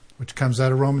Christ, which comes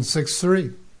out of Romans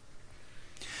 6:3.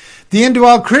 The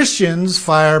indwelt Christians'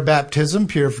 fire baptism,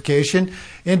 purification,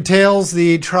 entails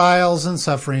the trials and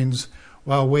sufferings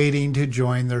while waiting to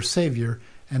join their Savior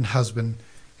and husband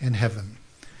in heaven.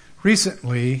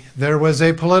 Recently, there was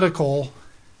a political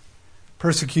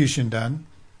persecution done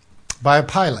by a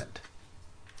Pilate.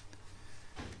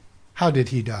 How did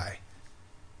he die?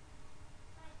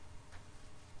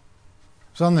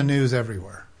 It was on the news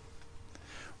everywhere.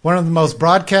 One of the most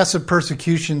broadcasted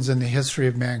persecutions in the history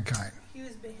of mankind. He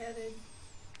was beheaded.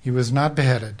 He was not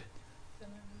beheaded.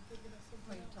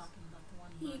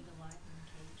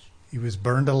 He was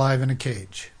burned alive in a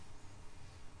cage.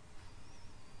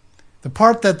 The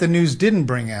part that the news didn't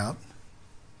bring out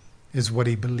is what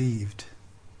he believed.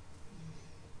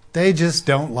 They just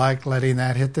don't like letting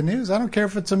that hit the news. I don't care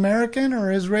if it's American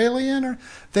or Israeli, or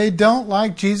they don't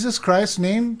like Jesus Christ's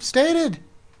name stated.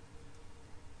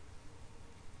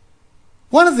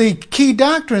 One of the key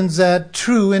doctrines that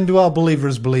true indwelt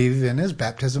believers believe in is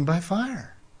baptism by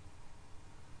fire.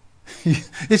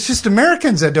 It's just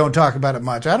Americans that don't talk about it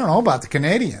much. I don't know about the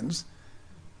Canadians.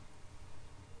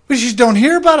 We just don't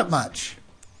hear about it much.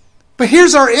 But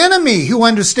here's our enemy who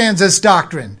understands this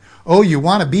doctrine. Oh, you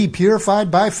want to be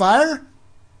purified by fire?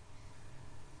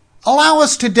 Allow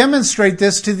us to demonstrate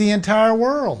this to the entire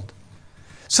world.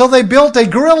 So they built a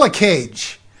gorilla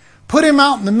cage, put him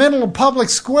out in the middle of public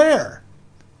square,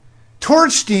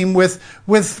 torched him with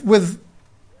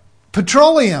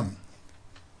petroleum,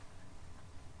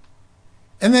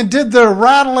 and then did the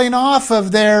rattling off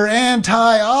of their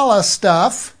anti-Allah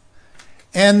stuff,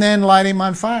 and then light him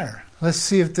on fire. Let's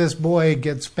see if this boy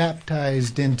gets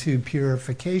baptized into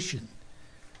purification.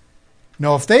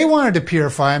 No, if they wanted to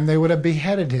purify him, they would have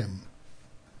beheaded him.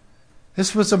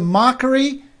 This was a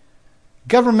mockery.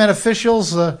 Government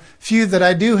officials, a few that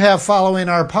I do have following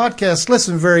our podcast,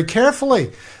 listen very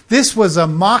carefully. This was a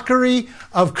mockery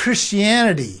of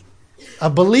Christianity,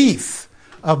 a belief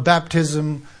of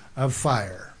baptism of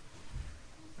fire.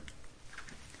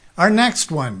 Our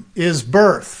next one is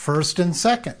birth, first and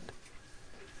second.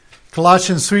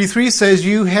 Colossians 3:3 says,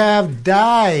 you have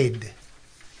died,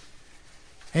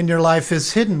 and your life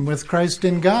is hidden with Christ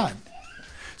in God.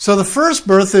 So the first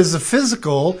birth is the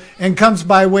physical and comes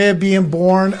by way of being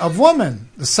born of woman.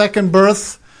 The second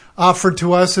birth offered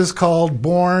to us is called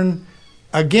born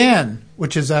again,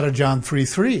 which is out of John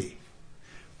 3:3.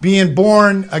 Being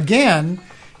born again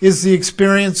is the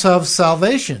experience of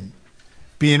salvation,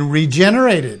 being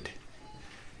regenerated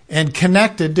and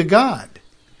connected to God.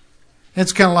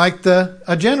 It's kind of like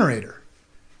a generator.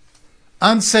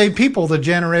 Unsaved people, the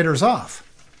generator's off.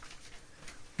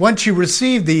 Once you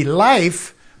receive the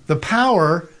life, the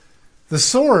power, the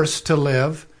source to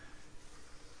live,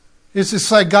 it's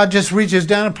just like God just reaches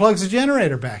down and plugs the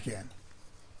generator back in.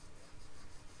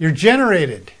 You're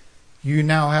generated. You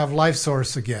now have life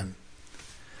source again.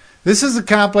 This is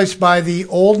accomplished by the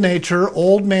old nature,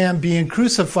 old man being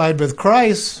crucified with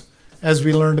Christ, as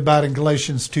we learned about in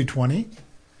Galatians 2:20.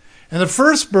 And the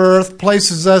first birth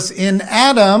places us in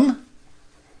Adam.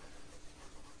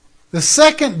 The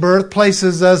second birth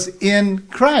places us in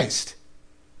Christ.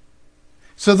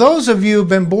 So those of you who have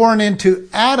been born into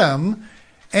Adam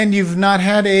and you've not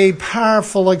had a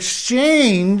powerful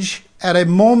exchange at a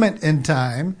moment in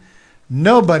time,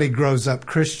 nobody grows up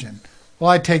Christian. Well,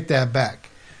 I take that back.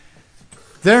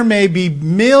 There may be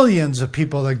millions of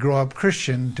people that grow up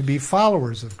Christian to be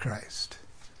followers of Christ.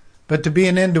 But to be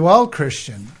an indwelt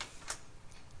Christian,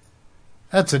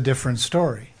 that's a different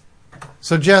story.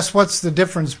 So Jess, what's the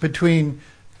difference between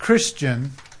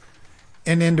Christian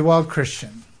and indwelt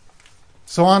Christian?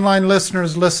 So online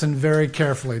listeners, listen very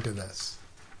carefully to this.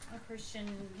 A Christian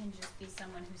can just be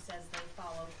someone who says they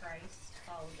follow Christ,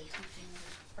 follow the teachings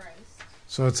of Christ.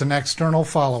 So it's an external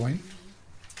following.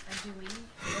 A doing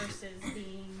versus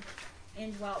being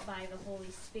indwelt by the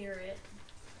Holy Spirit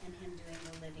and Him doing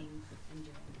the living and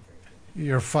doing through you.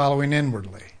 You're following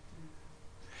inwardly.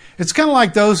 It's kind of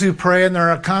like those who pray and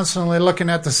they're constantly looking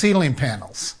at the ceiling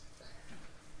panels.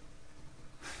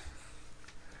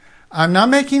 I'm not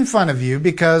making fun of you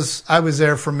because I was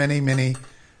there for many, many,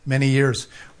 many years.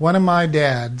 One of my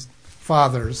dad's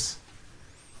fathers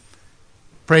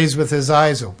prays with his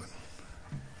eyes open.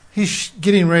 He's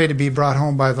getting ready to be brought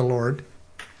home by the Lord.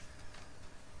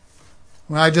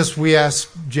 We asked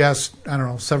Jess,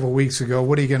 several weeks ago,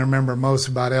 what are you going to remember most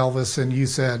about Elvis? And you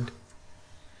said,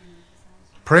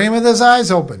 praying with his eyes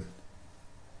open.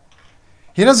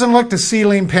 He doesn't look to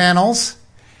ceiling panels.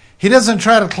 He doesn't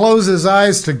try to close his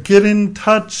eyes to get in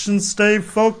touch and stay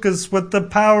focused with the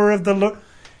power of the Lord.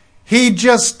 He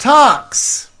just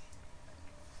talks.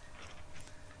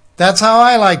 That's how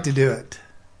I like to do it.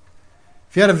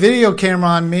 If you had a video camera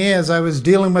on me as I was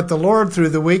dealing with the Lord through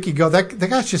the week, you go, that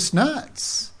guy's just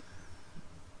nuts.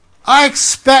 I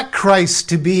expect Christ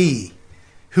to be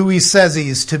who he says he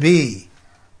is to be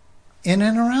in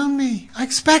and around me. I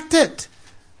expect it.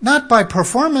 Not by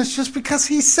performance, just because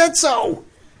he said so.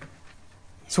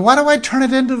 So why do I turn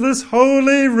it into this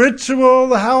holy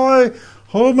ritual, how I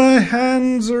hold my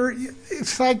hands? Or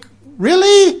it's like,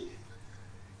 really?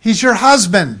 He's your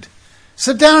husband.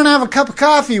 Sit down and have a cup of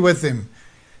coffee with him.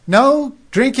 No,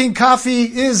 drinking coffee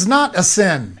is not a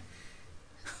sin.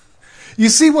 You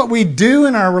see what we do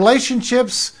in our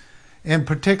relationships, and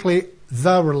particularly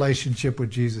the relationship with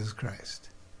Jesus Christ.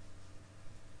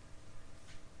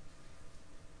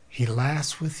 He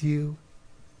laughs with you.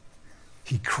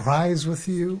 He cries with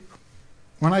you.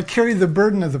 When I carry the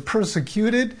burden of the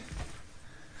persecuted,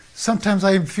 sometimes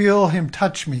I feel him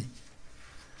touch me.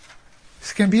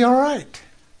 It's going to be all right.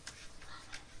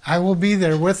 I will be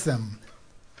there with them.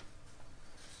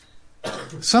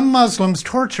 Some Muslims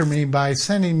torture me by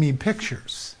sending me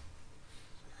pictures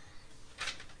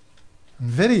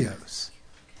and videos.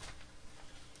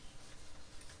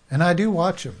 And I do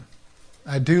watch them.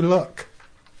 I do look.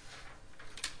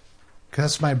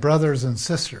 Because my brothers and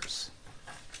sisters.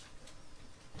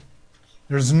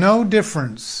 There's no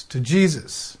difference to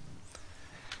Jesus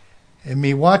in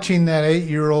me watching that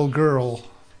 8-year-old girl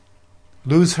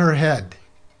lose her head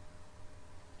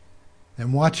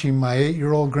and watching my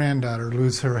 8-year-old granddaughter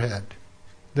lose her head.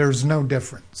 There's no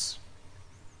difference.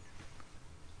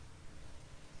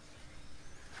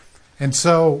 And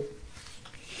so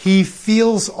he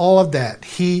feels all of that.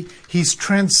 He's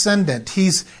transcendent.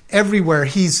 He's everywhere.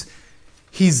 He's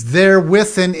there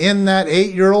with and in that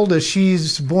 8-year-old as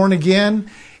she's born again.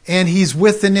 And he's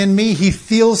with and in me. He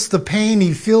feels the pain.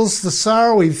 He feels the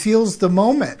sorrow. He feels the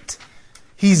moment.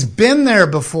 He's been there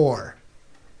before.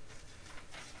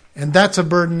 And that's a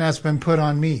burden that's been put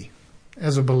on me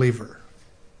as a believer.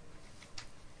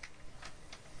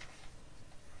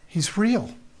 He's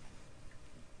real.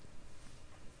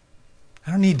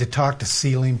 I don't need to talk to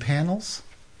ceiling panels.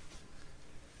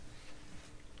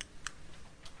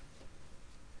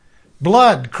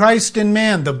 Blood, Christ in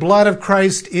man. The blood of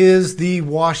Christ is the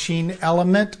washing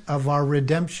element of our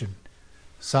redemption,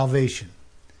 salvation.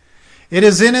 It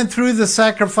is in and through the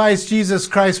sacrifice Jesus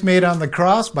Christ made on the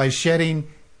cross by shedding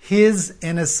his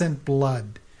innocent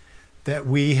blood that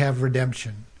we have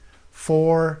redemption,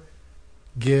 forgiveness,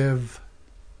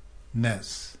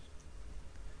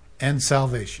 and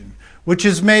salvation, which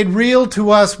is made real to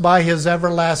us by his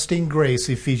everlasting grace,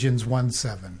 Ephesians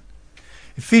 1:7.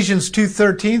 Ephesians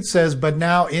 2:13 says, "But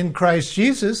now in Christ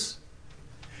Jesus,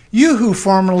 you who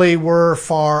formerly were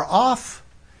far off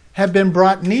have been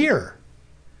brought near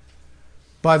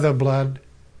by the blood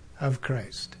of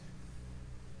Christ."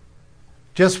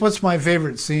 Just what's my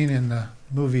favorite scene in the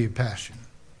movie Passion?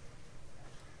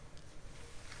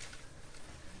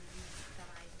 That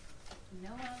I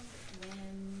know of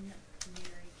when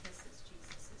Mary kisses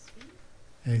Jesus' feet.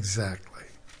 Exactly.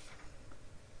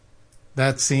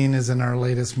 That scene is in our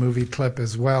latest movie clip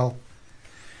as well.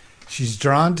 She's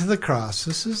drawn to the cross.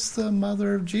 This is the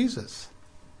mother of Jesus.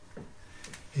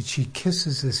 And she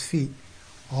kisses his feet.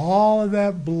 All of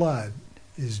that blood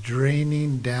is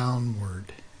draining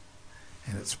downward.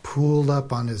 And it's pooled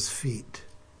up on his feet.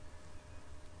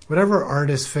 Whatever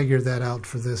artist figured that out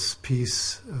for this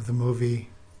piece of the movie,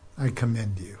 I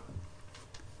commend you.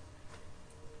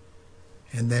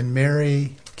 And then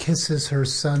Mary kisses her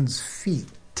son's feet.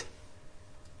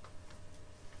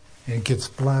 And it gets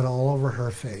blood all over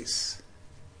her face.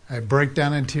 I break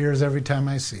down in tears every time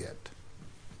I see it.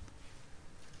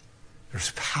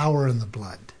 There's power in the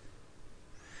blood.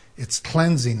 It's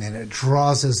cleansing and it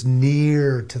draws us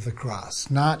near to the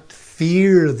cross, not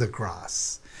fear the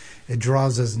cross. It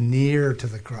draws us near to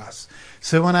the cross.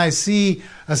 So when I see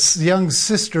a young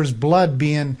sister's blood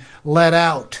being let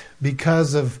out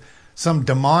because of some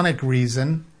demonic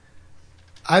reason,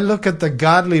 I look at the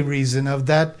godly reason of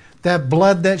that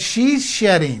blood that she's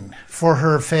shedding for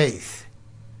her faith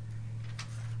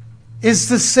is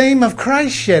the same of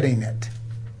Christ shedding it.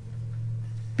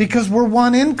 Because we're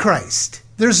one in Christ.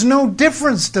 There's no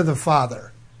difference to the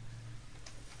Father.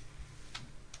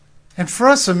 And for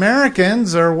us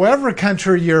Americans, or whatever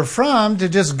country you're from, to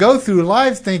just go through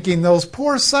life thinking those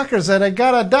poor suckers that had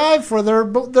got to die for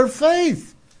their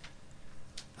faith.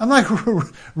 I'm like,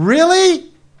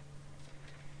 really?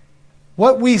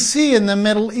 What we see in the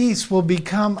Middle East will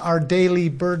become our daily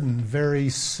burden very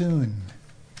soon.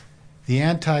 The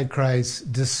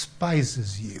Antichrist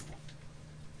despises you.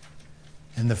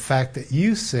 And the fact that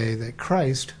you say that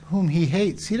Christ, whom he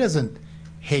hates, he doesn't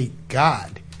hate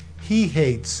God. He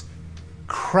hates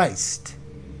Christ.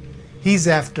 He's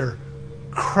after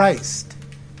Christ,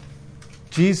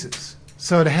 Jesus.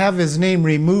 So to have his name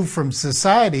removed from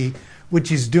society, which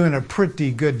he's doing a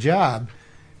pretty good job,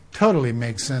 totally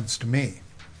makes sense to me.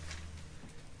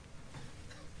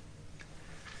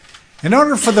 In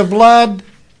order for the blood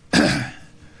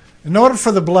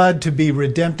to be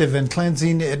redemptive and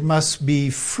cleansing, it must be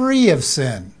free of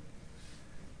sin.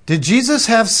 Did Jesus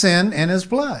have sin in his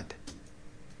blood?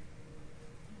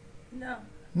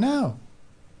 No.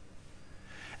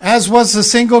 As was the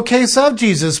single case of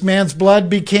Jesus, man's blood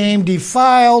became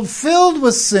defiled, filled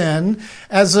with sin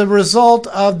as a result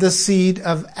of the seed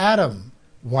of Adam.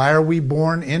 Why are we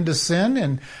born into sin?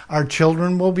 And our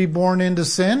children will be born into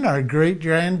sin. Our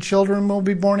great-grandchildren will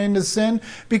be born into sin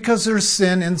because there's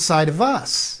sin inside of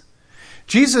us.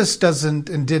 Jesus doesn't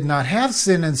and did not have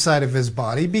sin inside of his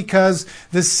body because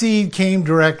the seed came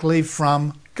directly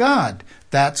from God.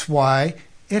 That's why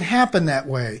it happened that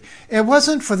way. It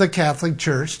wasn't for the Catholic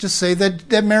Church to say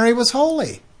that Mary was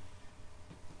holy.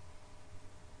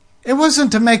 It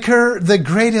wasn't to make her the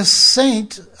greatest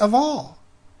saint of all.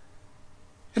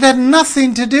 It had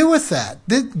nothing to do with that.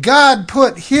 God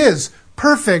put his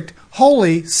perfect,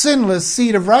 holy, sinless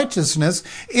seed of righteousness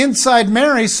inside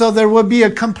Mary so there would be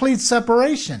a complete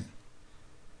separation.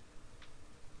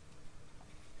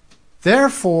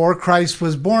 Therefore, Christ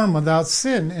was born without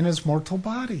sin in his mortal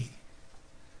body.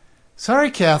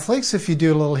 Sorry, Catholics, if you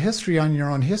do a little history on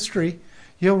your own history,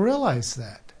 you'll realize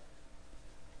that.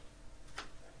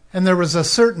 And there was a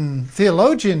certain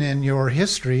theologian in your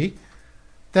history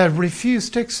that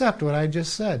refused to accept what I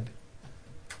just said.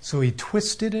 So he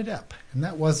twisted it up. And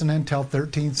that wasn't until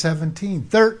 1317.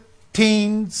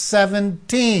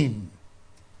 1317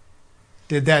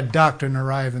 did that doctrine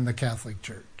arrive in the Catholic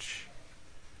Church.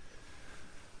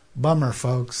 Bummer,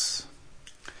 folks.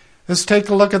 Let's take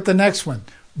a look at the next one.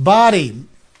 Body.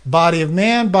 Body of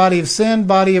man, body of sin,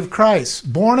 body of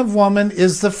Christ. Born of woman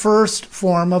is the first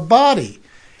form of body.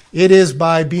 It is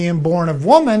by being born of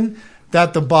woman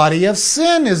that the body of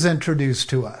sin is introduced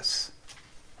to us.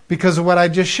 Because of what I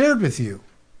just shared with you.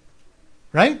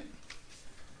 Right?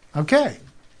 Okay.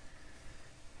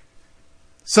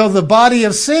 So the body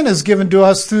of sin is given to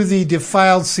us through the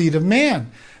defiled seed of man.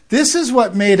 This is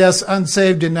what made us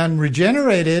unsaved and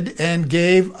unregenerated and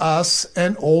gave us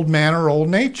an old man or old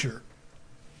nature.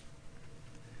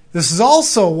 This is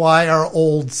also why our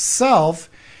old self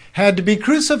had to be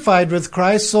crucified with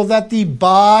Christ so that the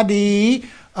body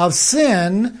of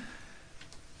sin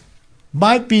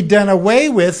might be done away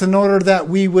with in order that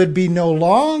we would be no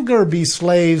longer be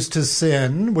slaves to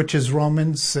sin, which is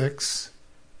Romans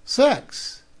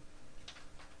 6:6.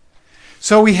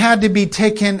 So we had to be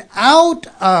taken out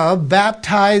of,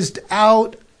 baptized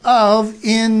out of,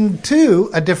 into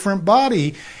a different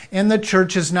body. And the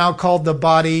church is now called the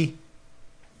body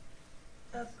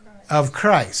of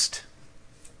Christ.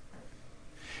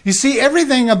 You see,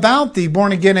 everything about the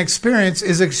born-again experience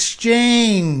is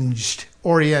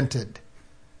exchange-oriented.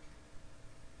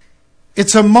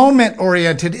 It's a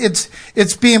moment-oriented.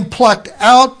 It's being plucked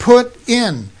out, put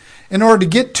in. In order to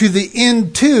get to the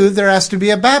into, there has to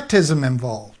be a baptism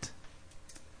involved.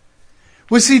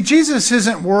 Well, see, Jesus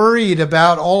isn't worried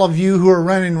about all of you who are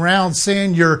running around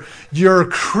saying you're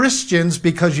Christians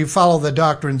because you follow the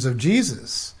doctrines of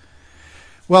Jesus.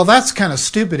 Well, that's kind of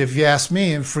stupid if you ask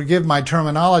me, and forgive my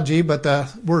terminology, but the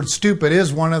word stupid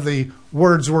is one of the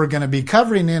words we're going to be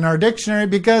covering in our dictionary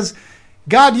because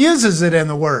God uses it in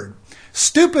the word.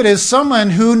 Stupid is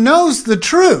someone who knows the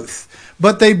truth,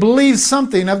 but they believe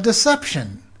something of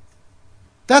deception.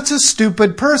 That's a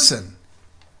stupid person.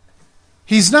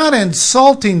 He's not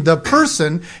insulting the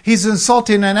person, he's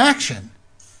insulting an action.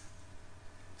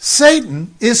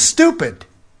 Satan is stupid.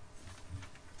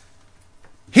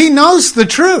 He knows the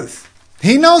truth.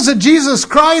 He knows that Jesus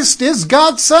Christ is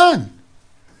God's Son.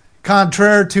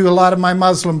 Contrary to a lot of my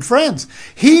Muslim friends.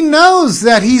 He knows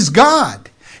that he's God.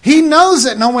 He knows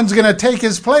that no one's going to take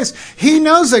his place. He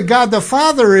knows that God the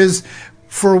Father is,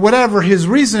 for whatever his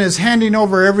reason, is handing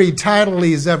over every title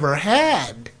he's ever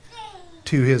had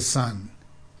to his Son.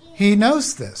 He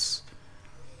knows this.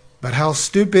 But how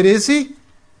stupid is he?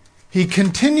 He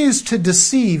continues to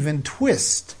deceive and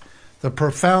twist the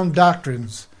profound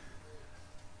doctrines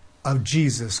of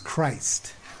Jesus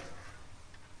Christ.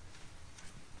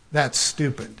 That's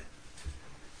stupid.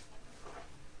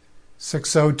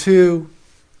 602-2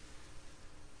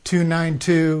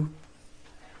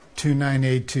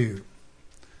 2982.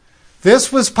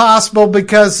 This was possible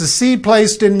because the seed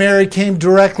placed in Mary came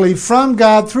directly from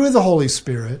God through the Holy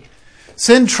Spirit.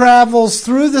 Sin travels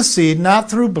through the seed, not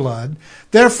through blood.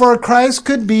 Therefore, Christ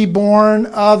could be born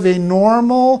of a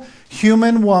normal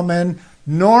human woman.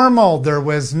 Normal. There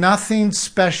was nothing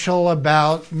special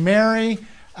about Mary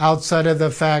outside of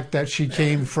the fact that she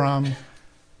came from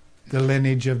the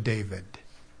lineage of David.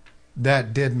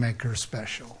 That did make her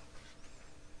special.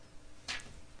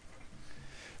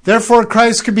 Therefore,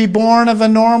 Christ could be born of a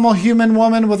normal human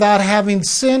woman without having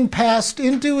sin passed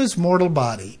into his mortal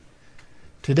body.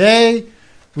 Today,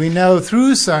 we know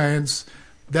through science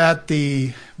that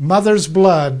the mother's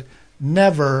blood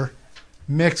never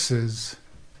mixes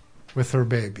with her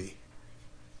baby.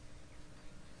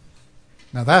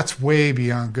 Now that's way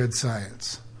beyond good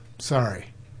science. Sorry.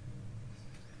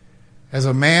 As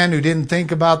a man who didn't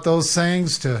think about those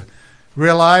things, to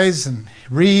realize and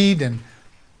read and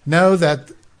know that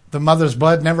the mother's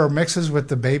blood never mixes with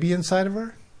the baby inside of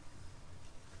her,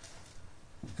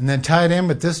 and then tie it in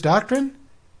with this doctrine,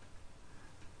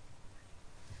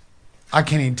 I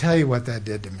can't even tell you what that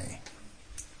did to me.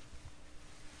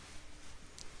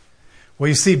 Well,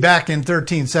 you see, back in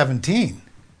 1317,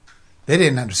 they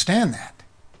didn't understand that.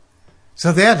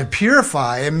 So they had to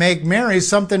purify and make Mary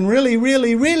something really,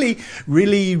 really, really,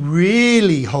 really,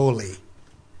 really holy.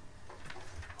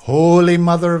 Holy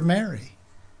Mother of Mary.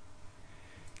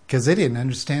 Because they didn't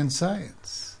understand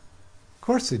science. Of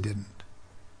course they didn't.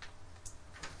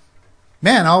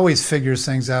 Man always figures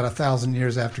things out 1,000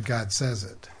 years after God says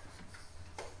it.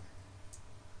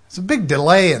 It's a big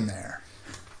delay in there.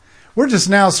 We're just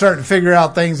now starting to figure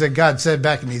out things that God said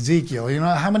back in Ezekiel. You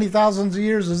know, how many thousands of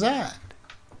years is that?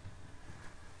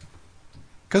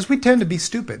 Because we tend to be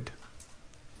stupid.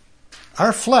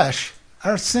 Our flesh,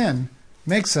 our sin,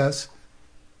 makes us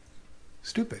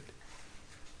stupid.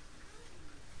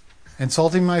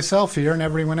 Insulting myself here and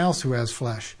everyone else who has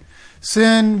flesh.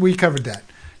 Sin, we covered that.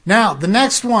 Now, the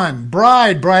next one,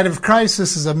 bride of Christ.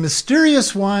 This is a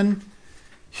mysterious one.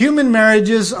 Human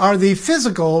marriages are the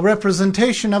physical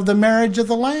representation of the marriage of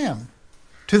the Lamb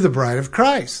to the bride of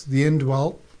Christ, the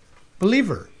indwelt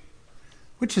believer,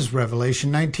 which is Revelation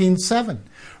 19:7,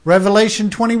 Revelation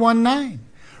 21:9,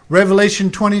 Revelation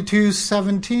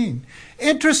 22:17.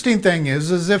 Interesting thing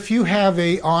is if you have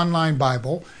an online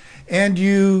Bible and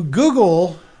you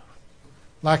Google,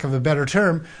 lack of a better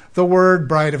term, the word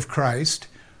bride of Christ,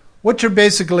 what you're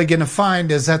basically going to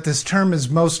find is that this term is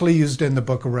mostly used in the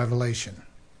book of Revelation.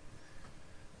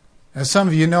 As some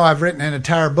of you know, I've written an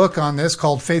entire book on this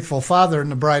called Faithful Father and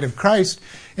the Bride of Christ,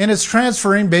 and it's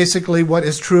transferring basically what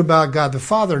is true about God the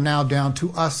Father now down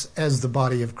to us as the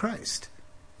body of Christ.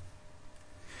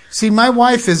 See, my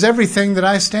wife is everything that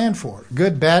I stand for,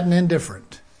 good, bad, and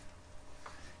indifferent.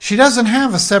 She doesn't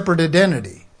have a separate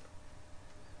identity.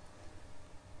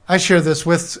 I share this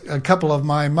with a couple of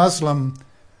my Muslim,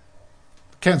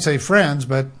 can't say friends,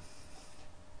 but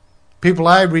people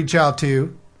I reach out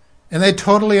to, and they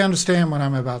totally understand what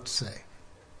I'm about to say.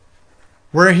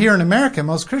 Where here in America,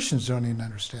 most Christians don't even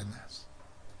understand this.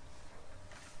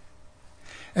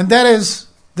 And that is,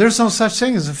 there's no such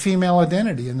thing as a female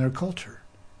identity in their culture.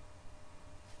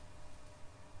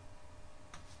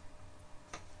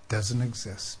 Doesn't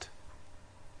exist.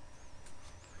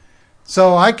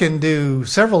 So I can do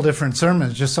several different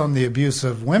sermons just on the abuse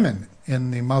of women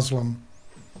in the Muslim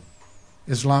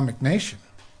Islamic nation.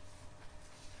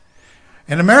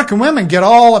 And American women get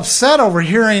all upset over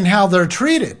hearing how they're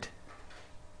treated.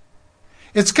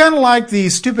 It's kind of like the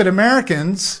stupid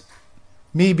Americans,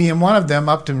 me being one of them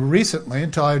up to recently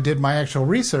until I did my actual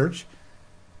research,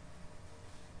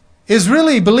 is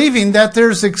really believing that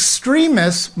there's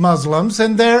extremist Muslims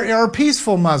and there are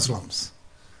peaceful Muslims.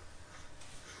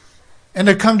 And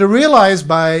to come to realize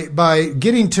by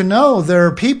getting to know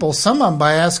their people, some of them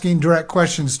by asking direct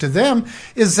questions to them,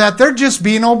 is that they're just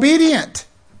being obedient.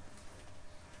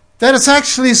 That it's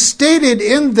actually stated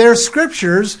in their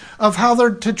scriptures of how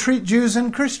they're to treat Jews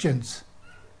and Christians.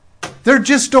 They're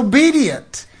just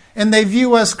obedient. And they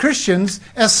view us Christians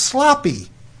as sloppy.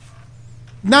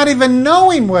 Not even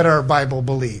knowing what our Bible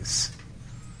believes.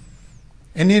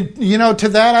 And you know, to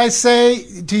that I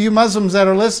say, to you Muslims that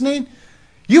are listening,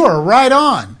 you are right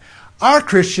on. Our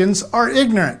Christians are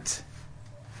ignorant.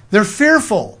 They're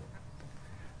fearful.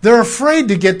 They're afraid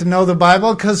to get to know the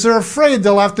Bible because they're afraid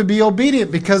they'll have to be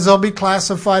obedient because they'll be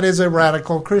classified as a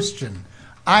radical Christian.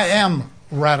 I am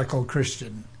radical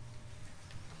Christian.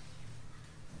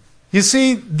 You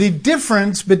see, the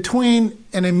difference between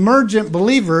an emergent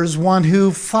believer is one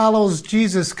who follows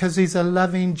Jesus because he's a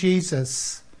loving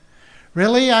Jesus,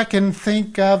 Really, I can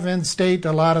think of and state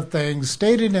a lot of things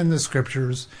stated in the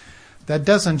scriptures that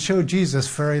doesn't show Jesus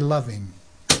very loving.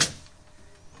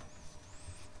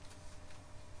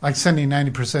 Like sending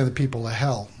 90% of the people to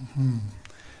hell.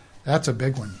 That's a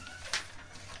big one.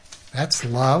 That's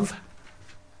love.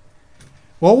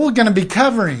 Well, we're going to be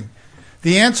covering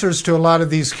the answers to a lot of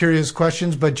these curious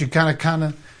questions, but you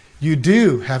you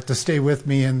do have to stay with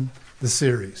me in the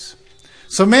series.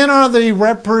 So men are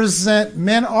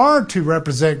to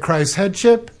represent Christ's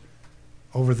headship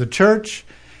over the church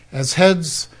as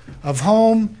heads of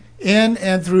home in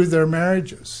and through their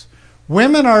marriages.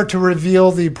 Women are to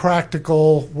reveal the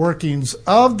practical workings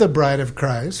of the bride of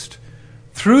Christ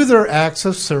through their acts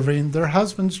of serving their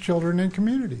husbands, children, and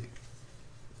community.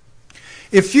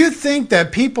 If you think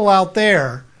that people out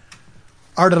there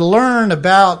are to learn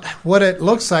about what it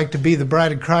looks like to be the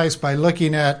bride of Christ by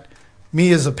looking at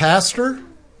me as a pastor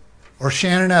or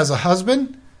Shannon as a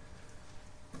husband,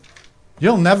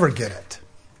 you'll never get it.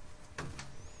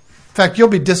 In fact, you'll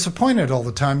be disappointed all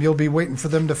the time. You'll be waiting for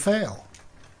them to fail.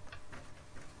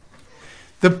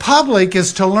 The public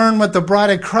is to learn what the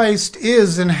bride of Christ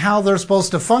is and how they're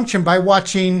supposed to function by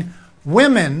watching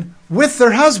women with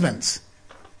their husbands.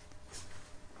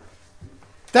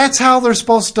 That's how they're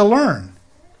supposed to learn.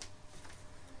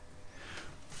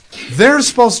 They're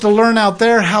supposed to learn out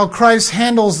there how Christ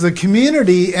handles the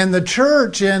community and the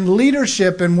church and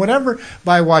leadership and whatever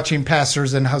by watching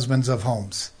pastors and husbands of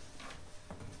homes.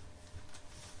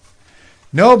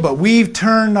 No, but we've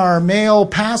turned our male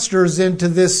pastors into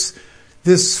this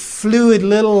fluid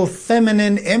little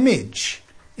feminine image,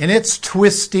 and it's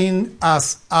twisting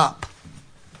us up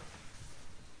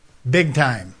big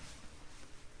time.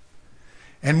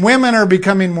 And women are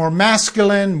becoming more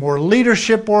masculine, more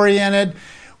leadership oriented.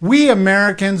 We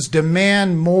Americans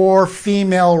demand more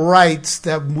female rights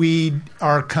that we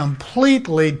are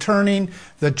completely turning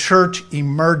the church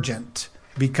emergent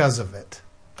because of it.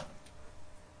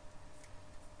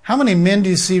 How many men do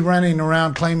you see running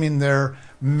around claiming their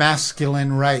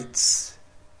masculine rights?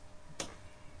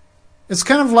 It's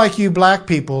kind of like you black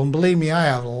people, and believe me, I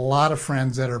have a lot of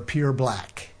friends that are pure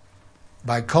black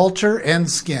by culture and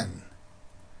skin.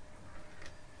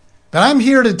 But I'm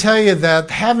here to tell you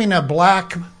that having a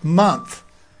black month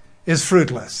is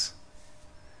fruitless.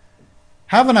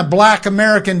 Having a black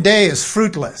American day is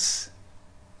fruitless.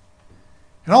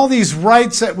 And all these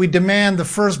rights that we demand, the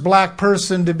first black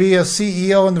person to be a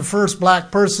CEO and the first black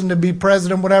person to be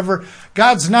president, whatever,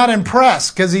 God's not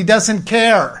impressed because he doesn't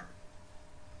care.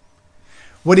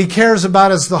 What he cares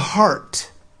about is the heart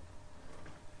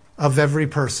of every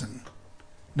person,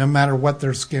 no matter what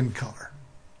their skin color.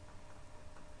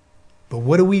 But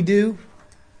what do?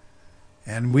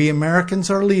 And we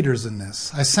Americans are leaders in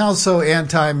this. I sound so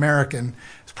anti-American.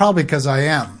 It's probably because I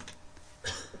am.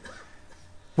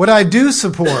 What I do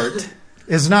support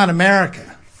is not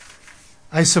America.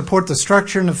 I support the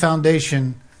structure and the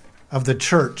foundation of the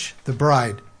church, the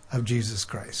bride of Jesus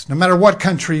Christ, no matter what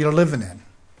country you're living in.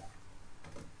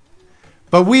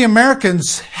 But we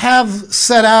Americans have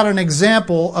set out an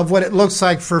example of what it looks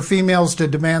like for females to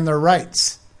demand their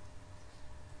rights.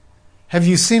 Have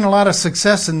you seen a lot of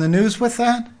success in the news with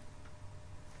that?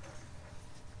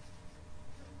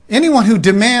 Anyone who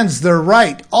demands their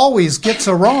right always gets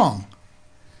a wrong.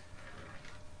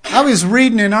 I was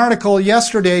reading an article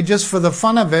yesterday just for the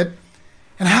fun of it,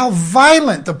 and how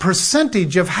violent, the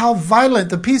percentage of how violent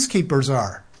the peacekeepers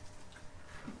are.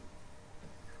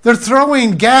 They're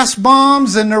throwing gas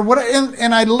bombs and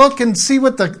I look and see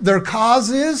what their cause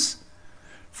is.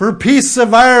 For peace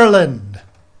of Ireland.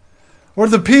 Or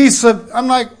the peace of... I'm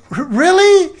like,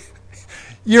 really?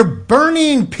 You're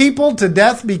burning people to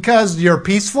death because you're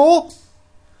peaceful?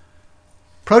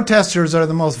 Protesters are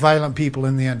the most violent people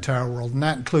in the entire world, and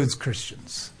that includes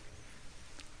Christians.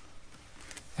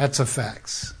 That's a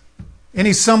fact.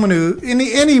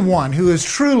 Anyone who is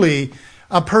truly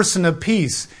a person of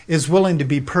peace is willing to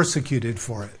be persecuted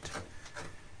for it.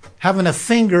 Having a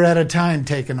finger at a time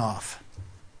taken off.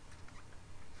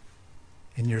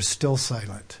 And you're still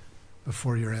silent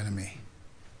before your enemy.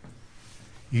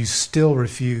 You still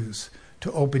refuse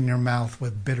to open your mouth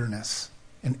with bitterness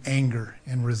and anger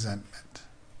and resentment.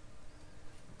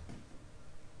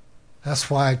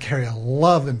 That's why I carry a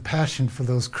love and passion for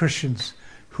those Christians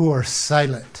who are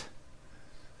silent,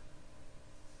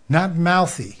 not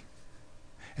mouthy,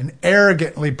 and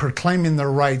arrogantly proclaiming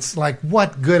their rights. Like,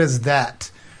 what good is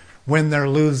that when they're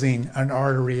losing an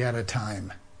artery at a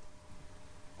time?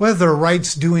 What are their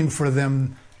rights doing for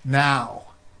them now?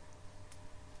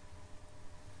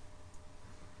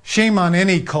 Shame on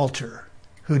any culture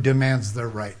who demands their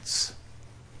rights.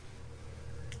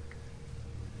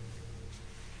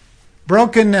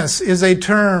 Brokenness is a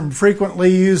term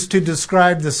frequently used to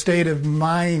describe the state of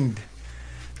mind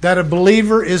that a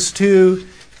believer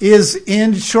is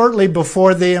in shortly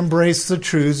before they embrace the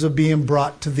truths of being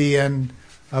brought to the end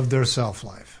of their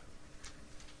self-life.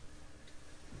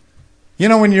 You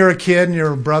know, when you're a kid and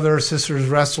your brother or sister is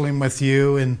wrestling with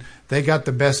you and they got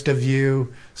the best of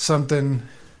you, something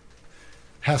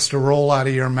has to roll out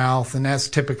of your mouth, and that's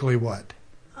typically what?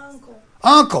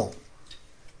 Uncle.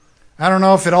 I don't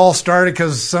know if it all started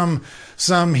because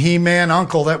some He-Man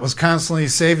uncle that was constantly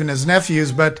saving his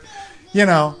nephews, but, you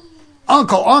know,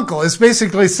 uncle is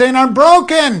basically saying, I'm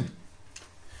broken.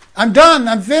 I'm done.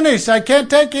 I'm finished. I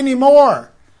can't take any more.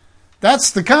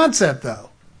 That's the concept, though,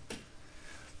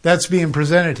 that's being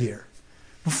presented here.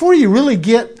 Before you really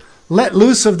let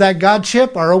loose of that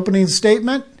Godship, our opening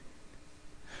statement,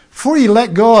 before you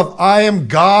let go of I am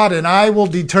God and I will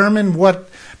determine what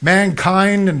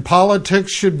mankind and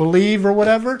politics should believe or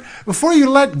whatever, before you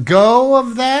let go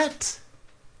of that,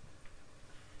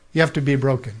 you have to be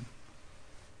broken.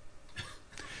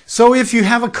 So if you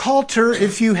have a culture,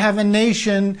 if you have a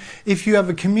nation, if you have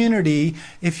a community,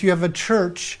 if you have a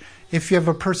church, if you have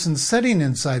a person sitting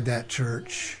inside that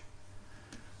church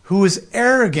who is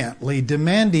arrogantly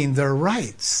demanding their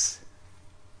rights,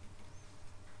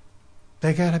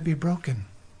 they got to be broken.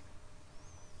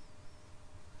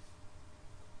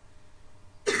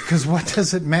 Because what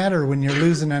does it matter when you're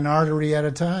losing an artery at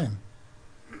a time?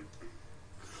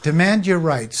 Demand your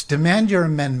rights. Demand your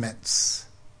amendments.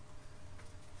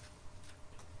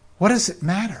 What does it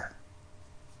matter?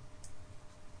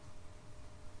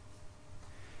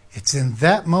 It's in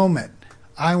that moment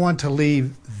I want to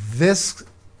leave this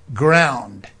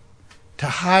ground to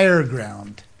higher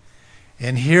ground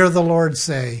and hear the Lord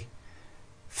say,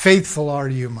 faithful are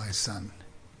you, my son.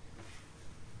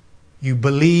 You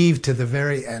believe to the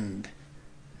very end.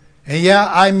 And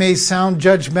yeah, I may sound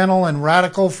judgmental and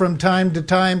radical from time to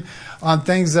time on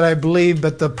things that I believe,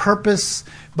 but the purpose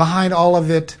behind all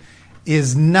of it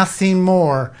is nothing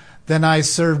more than I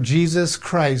serve Jesus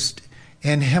Christ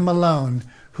and Him alone,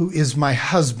 who is my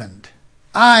husband.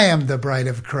 I am the bride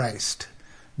of Christ,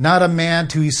 not a man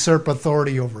to usurp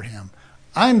authority over Him.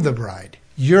 I'm the bride.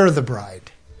 You're the bride.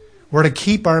 We're to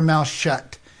keep our mouth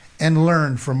shut and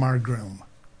learn from our groom.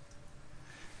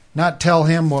 Not tell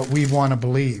him what we want to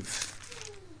believe.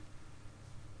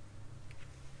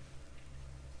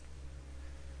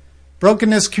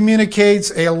 Brokenness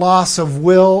communicates a loss of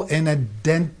will and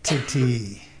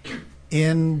identity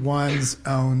in one's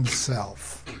own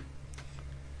self,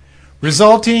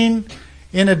 resulting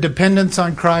in a dependence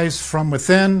on Christ from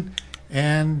within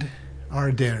and our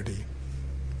identity.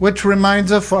 Which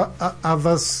reminds us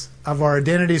of our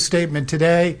identity statement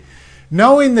today.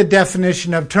 Knowing the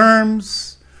definition of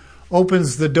terms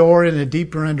opens the door in a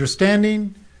deeper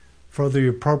understanding for the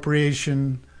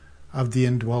appropriation of the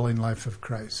indwelling life of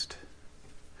Christ.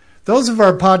 Those of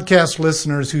our podcast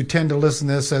listeners who tend to listen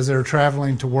to this as they're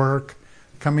traveling to work,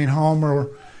 coming home,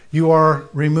 or you are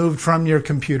removed from your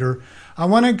computer, I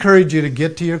want to encourage you to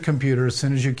get to your computer as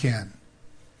soon as you can.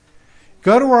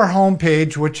 Go to our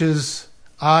homepage, which is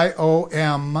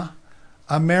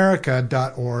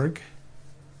iomamerica.org,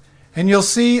 and you'll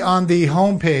see on the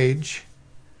homepage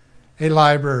a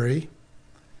library,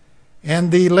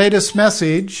 and the latest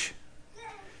message,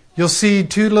 you'll see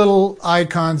two little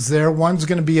icons there. One's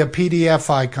going to be a PDF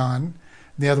icon,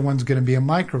 the other one's going to be a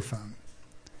microphone.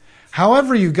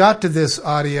 However you got to this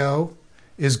audio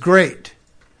is great,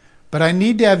 but I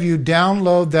need to have you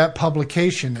download that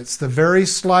publication. It's the very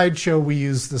slideshow we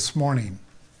used this morning.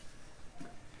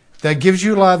 That gives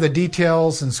you a lot of the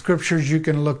details and scriptures you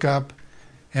can look up,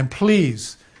 and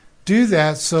please do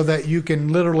that so that you can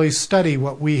literally study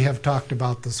what we have talked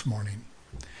about this morning.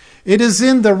 It is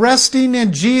in the resting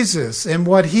in Jesus and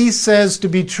what He says to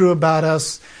be true about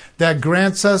us that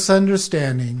grants us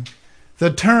understanding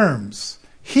the terms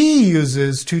He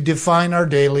uses to define our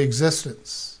daily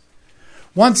existence.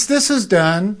 Once this is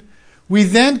done, we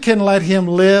then can let Him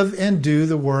live and do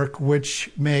the work which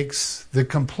makes the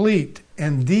complete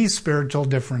and the spiritual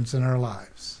difference in our lives.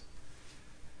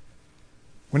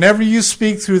 Whenever you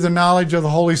speak through the knowledge of the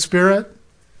Holy Spirit,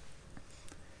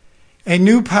 a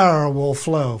new power will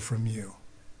flow from you.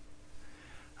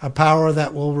 A power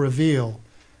that will reveal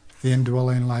the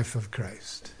indwelling life of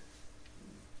Christ.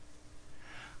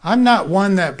 I'm not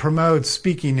one that promotes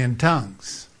speaking in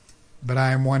tongues, but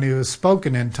I am one who has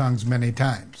spoken in tongues many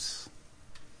times.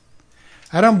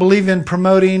 I don't believe in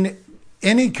promoting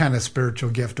any kind of spiritual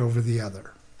gift over the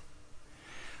other.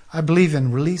 I believe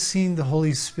in releasing the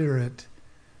Holy Spirit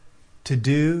to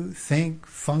do, think,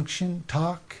 function,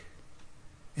 talk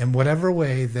in whatever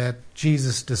way that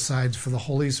Jesus decides for the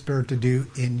Holy Spirit to do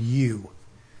in you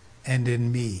and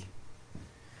in me.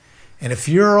 And if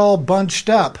you're all bunched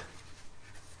up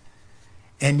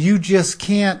and you just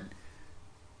can't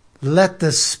let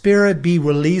the Spirit be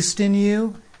released in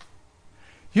you,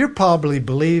 you're probably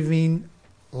believing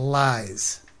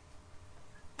lies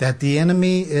that the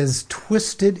enemy is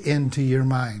twisted into your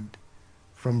mind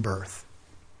from birth.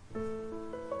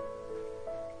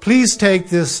 Please take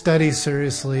this study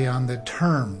seriously on the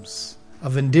terms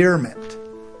of endearment.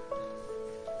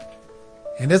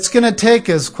 And it's going to take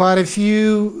us quite a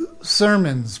few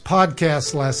sermons,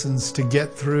 podcast lessons to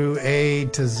get through A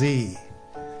to Z.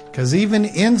 Because even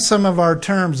in some of our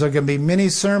terms, there are going to be many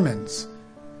sermons,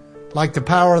 like the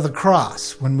power of the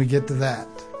cross, when we get to that.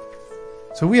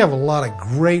 So we have a lot of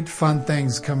great fun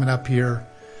things coming up here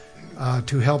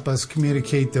to help us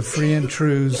communicate the free and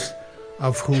truths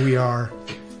of who we are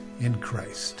in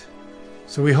Christ.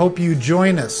 So we hope you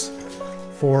join us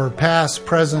for past,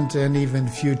 present, and even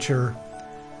future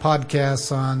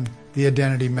podcasts on the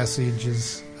identity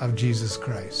messages of Jesus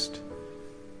Christ.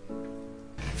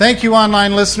 Thank you,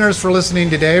 online listeners, for listening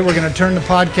today. We're going to turn the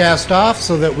podcast off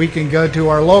so that we can go to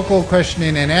our local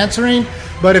questioning and answering.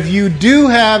 But if you do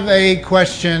have a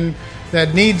question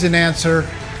that needs an answer,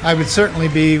 I would certainly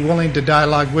be willing to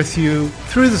dialogue with you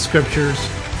through the Scriptures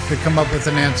to come up with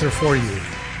an answer for you.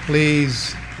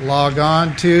 Please log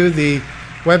on to the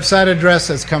website address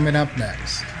that's coming up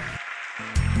next.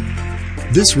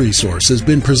 This resource has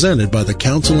been presented by the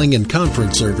Counseling and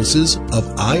Conference Services of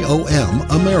IOM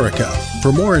America.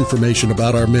 For more information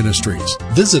about our ministries,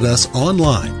 visit us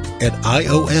online at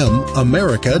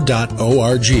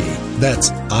iogamerica.org. That's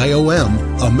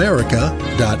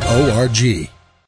iogamerica.org.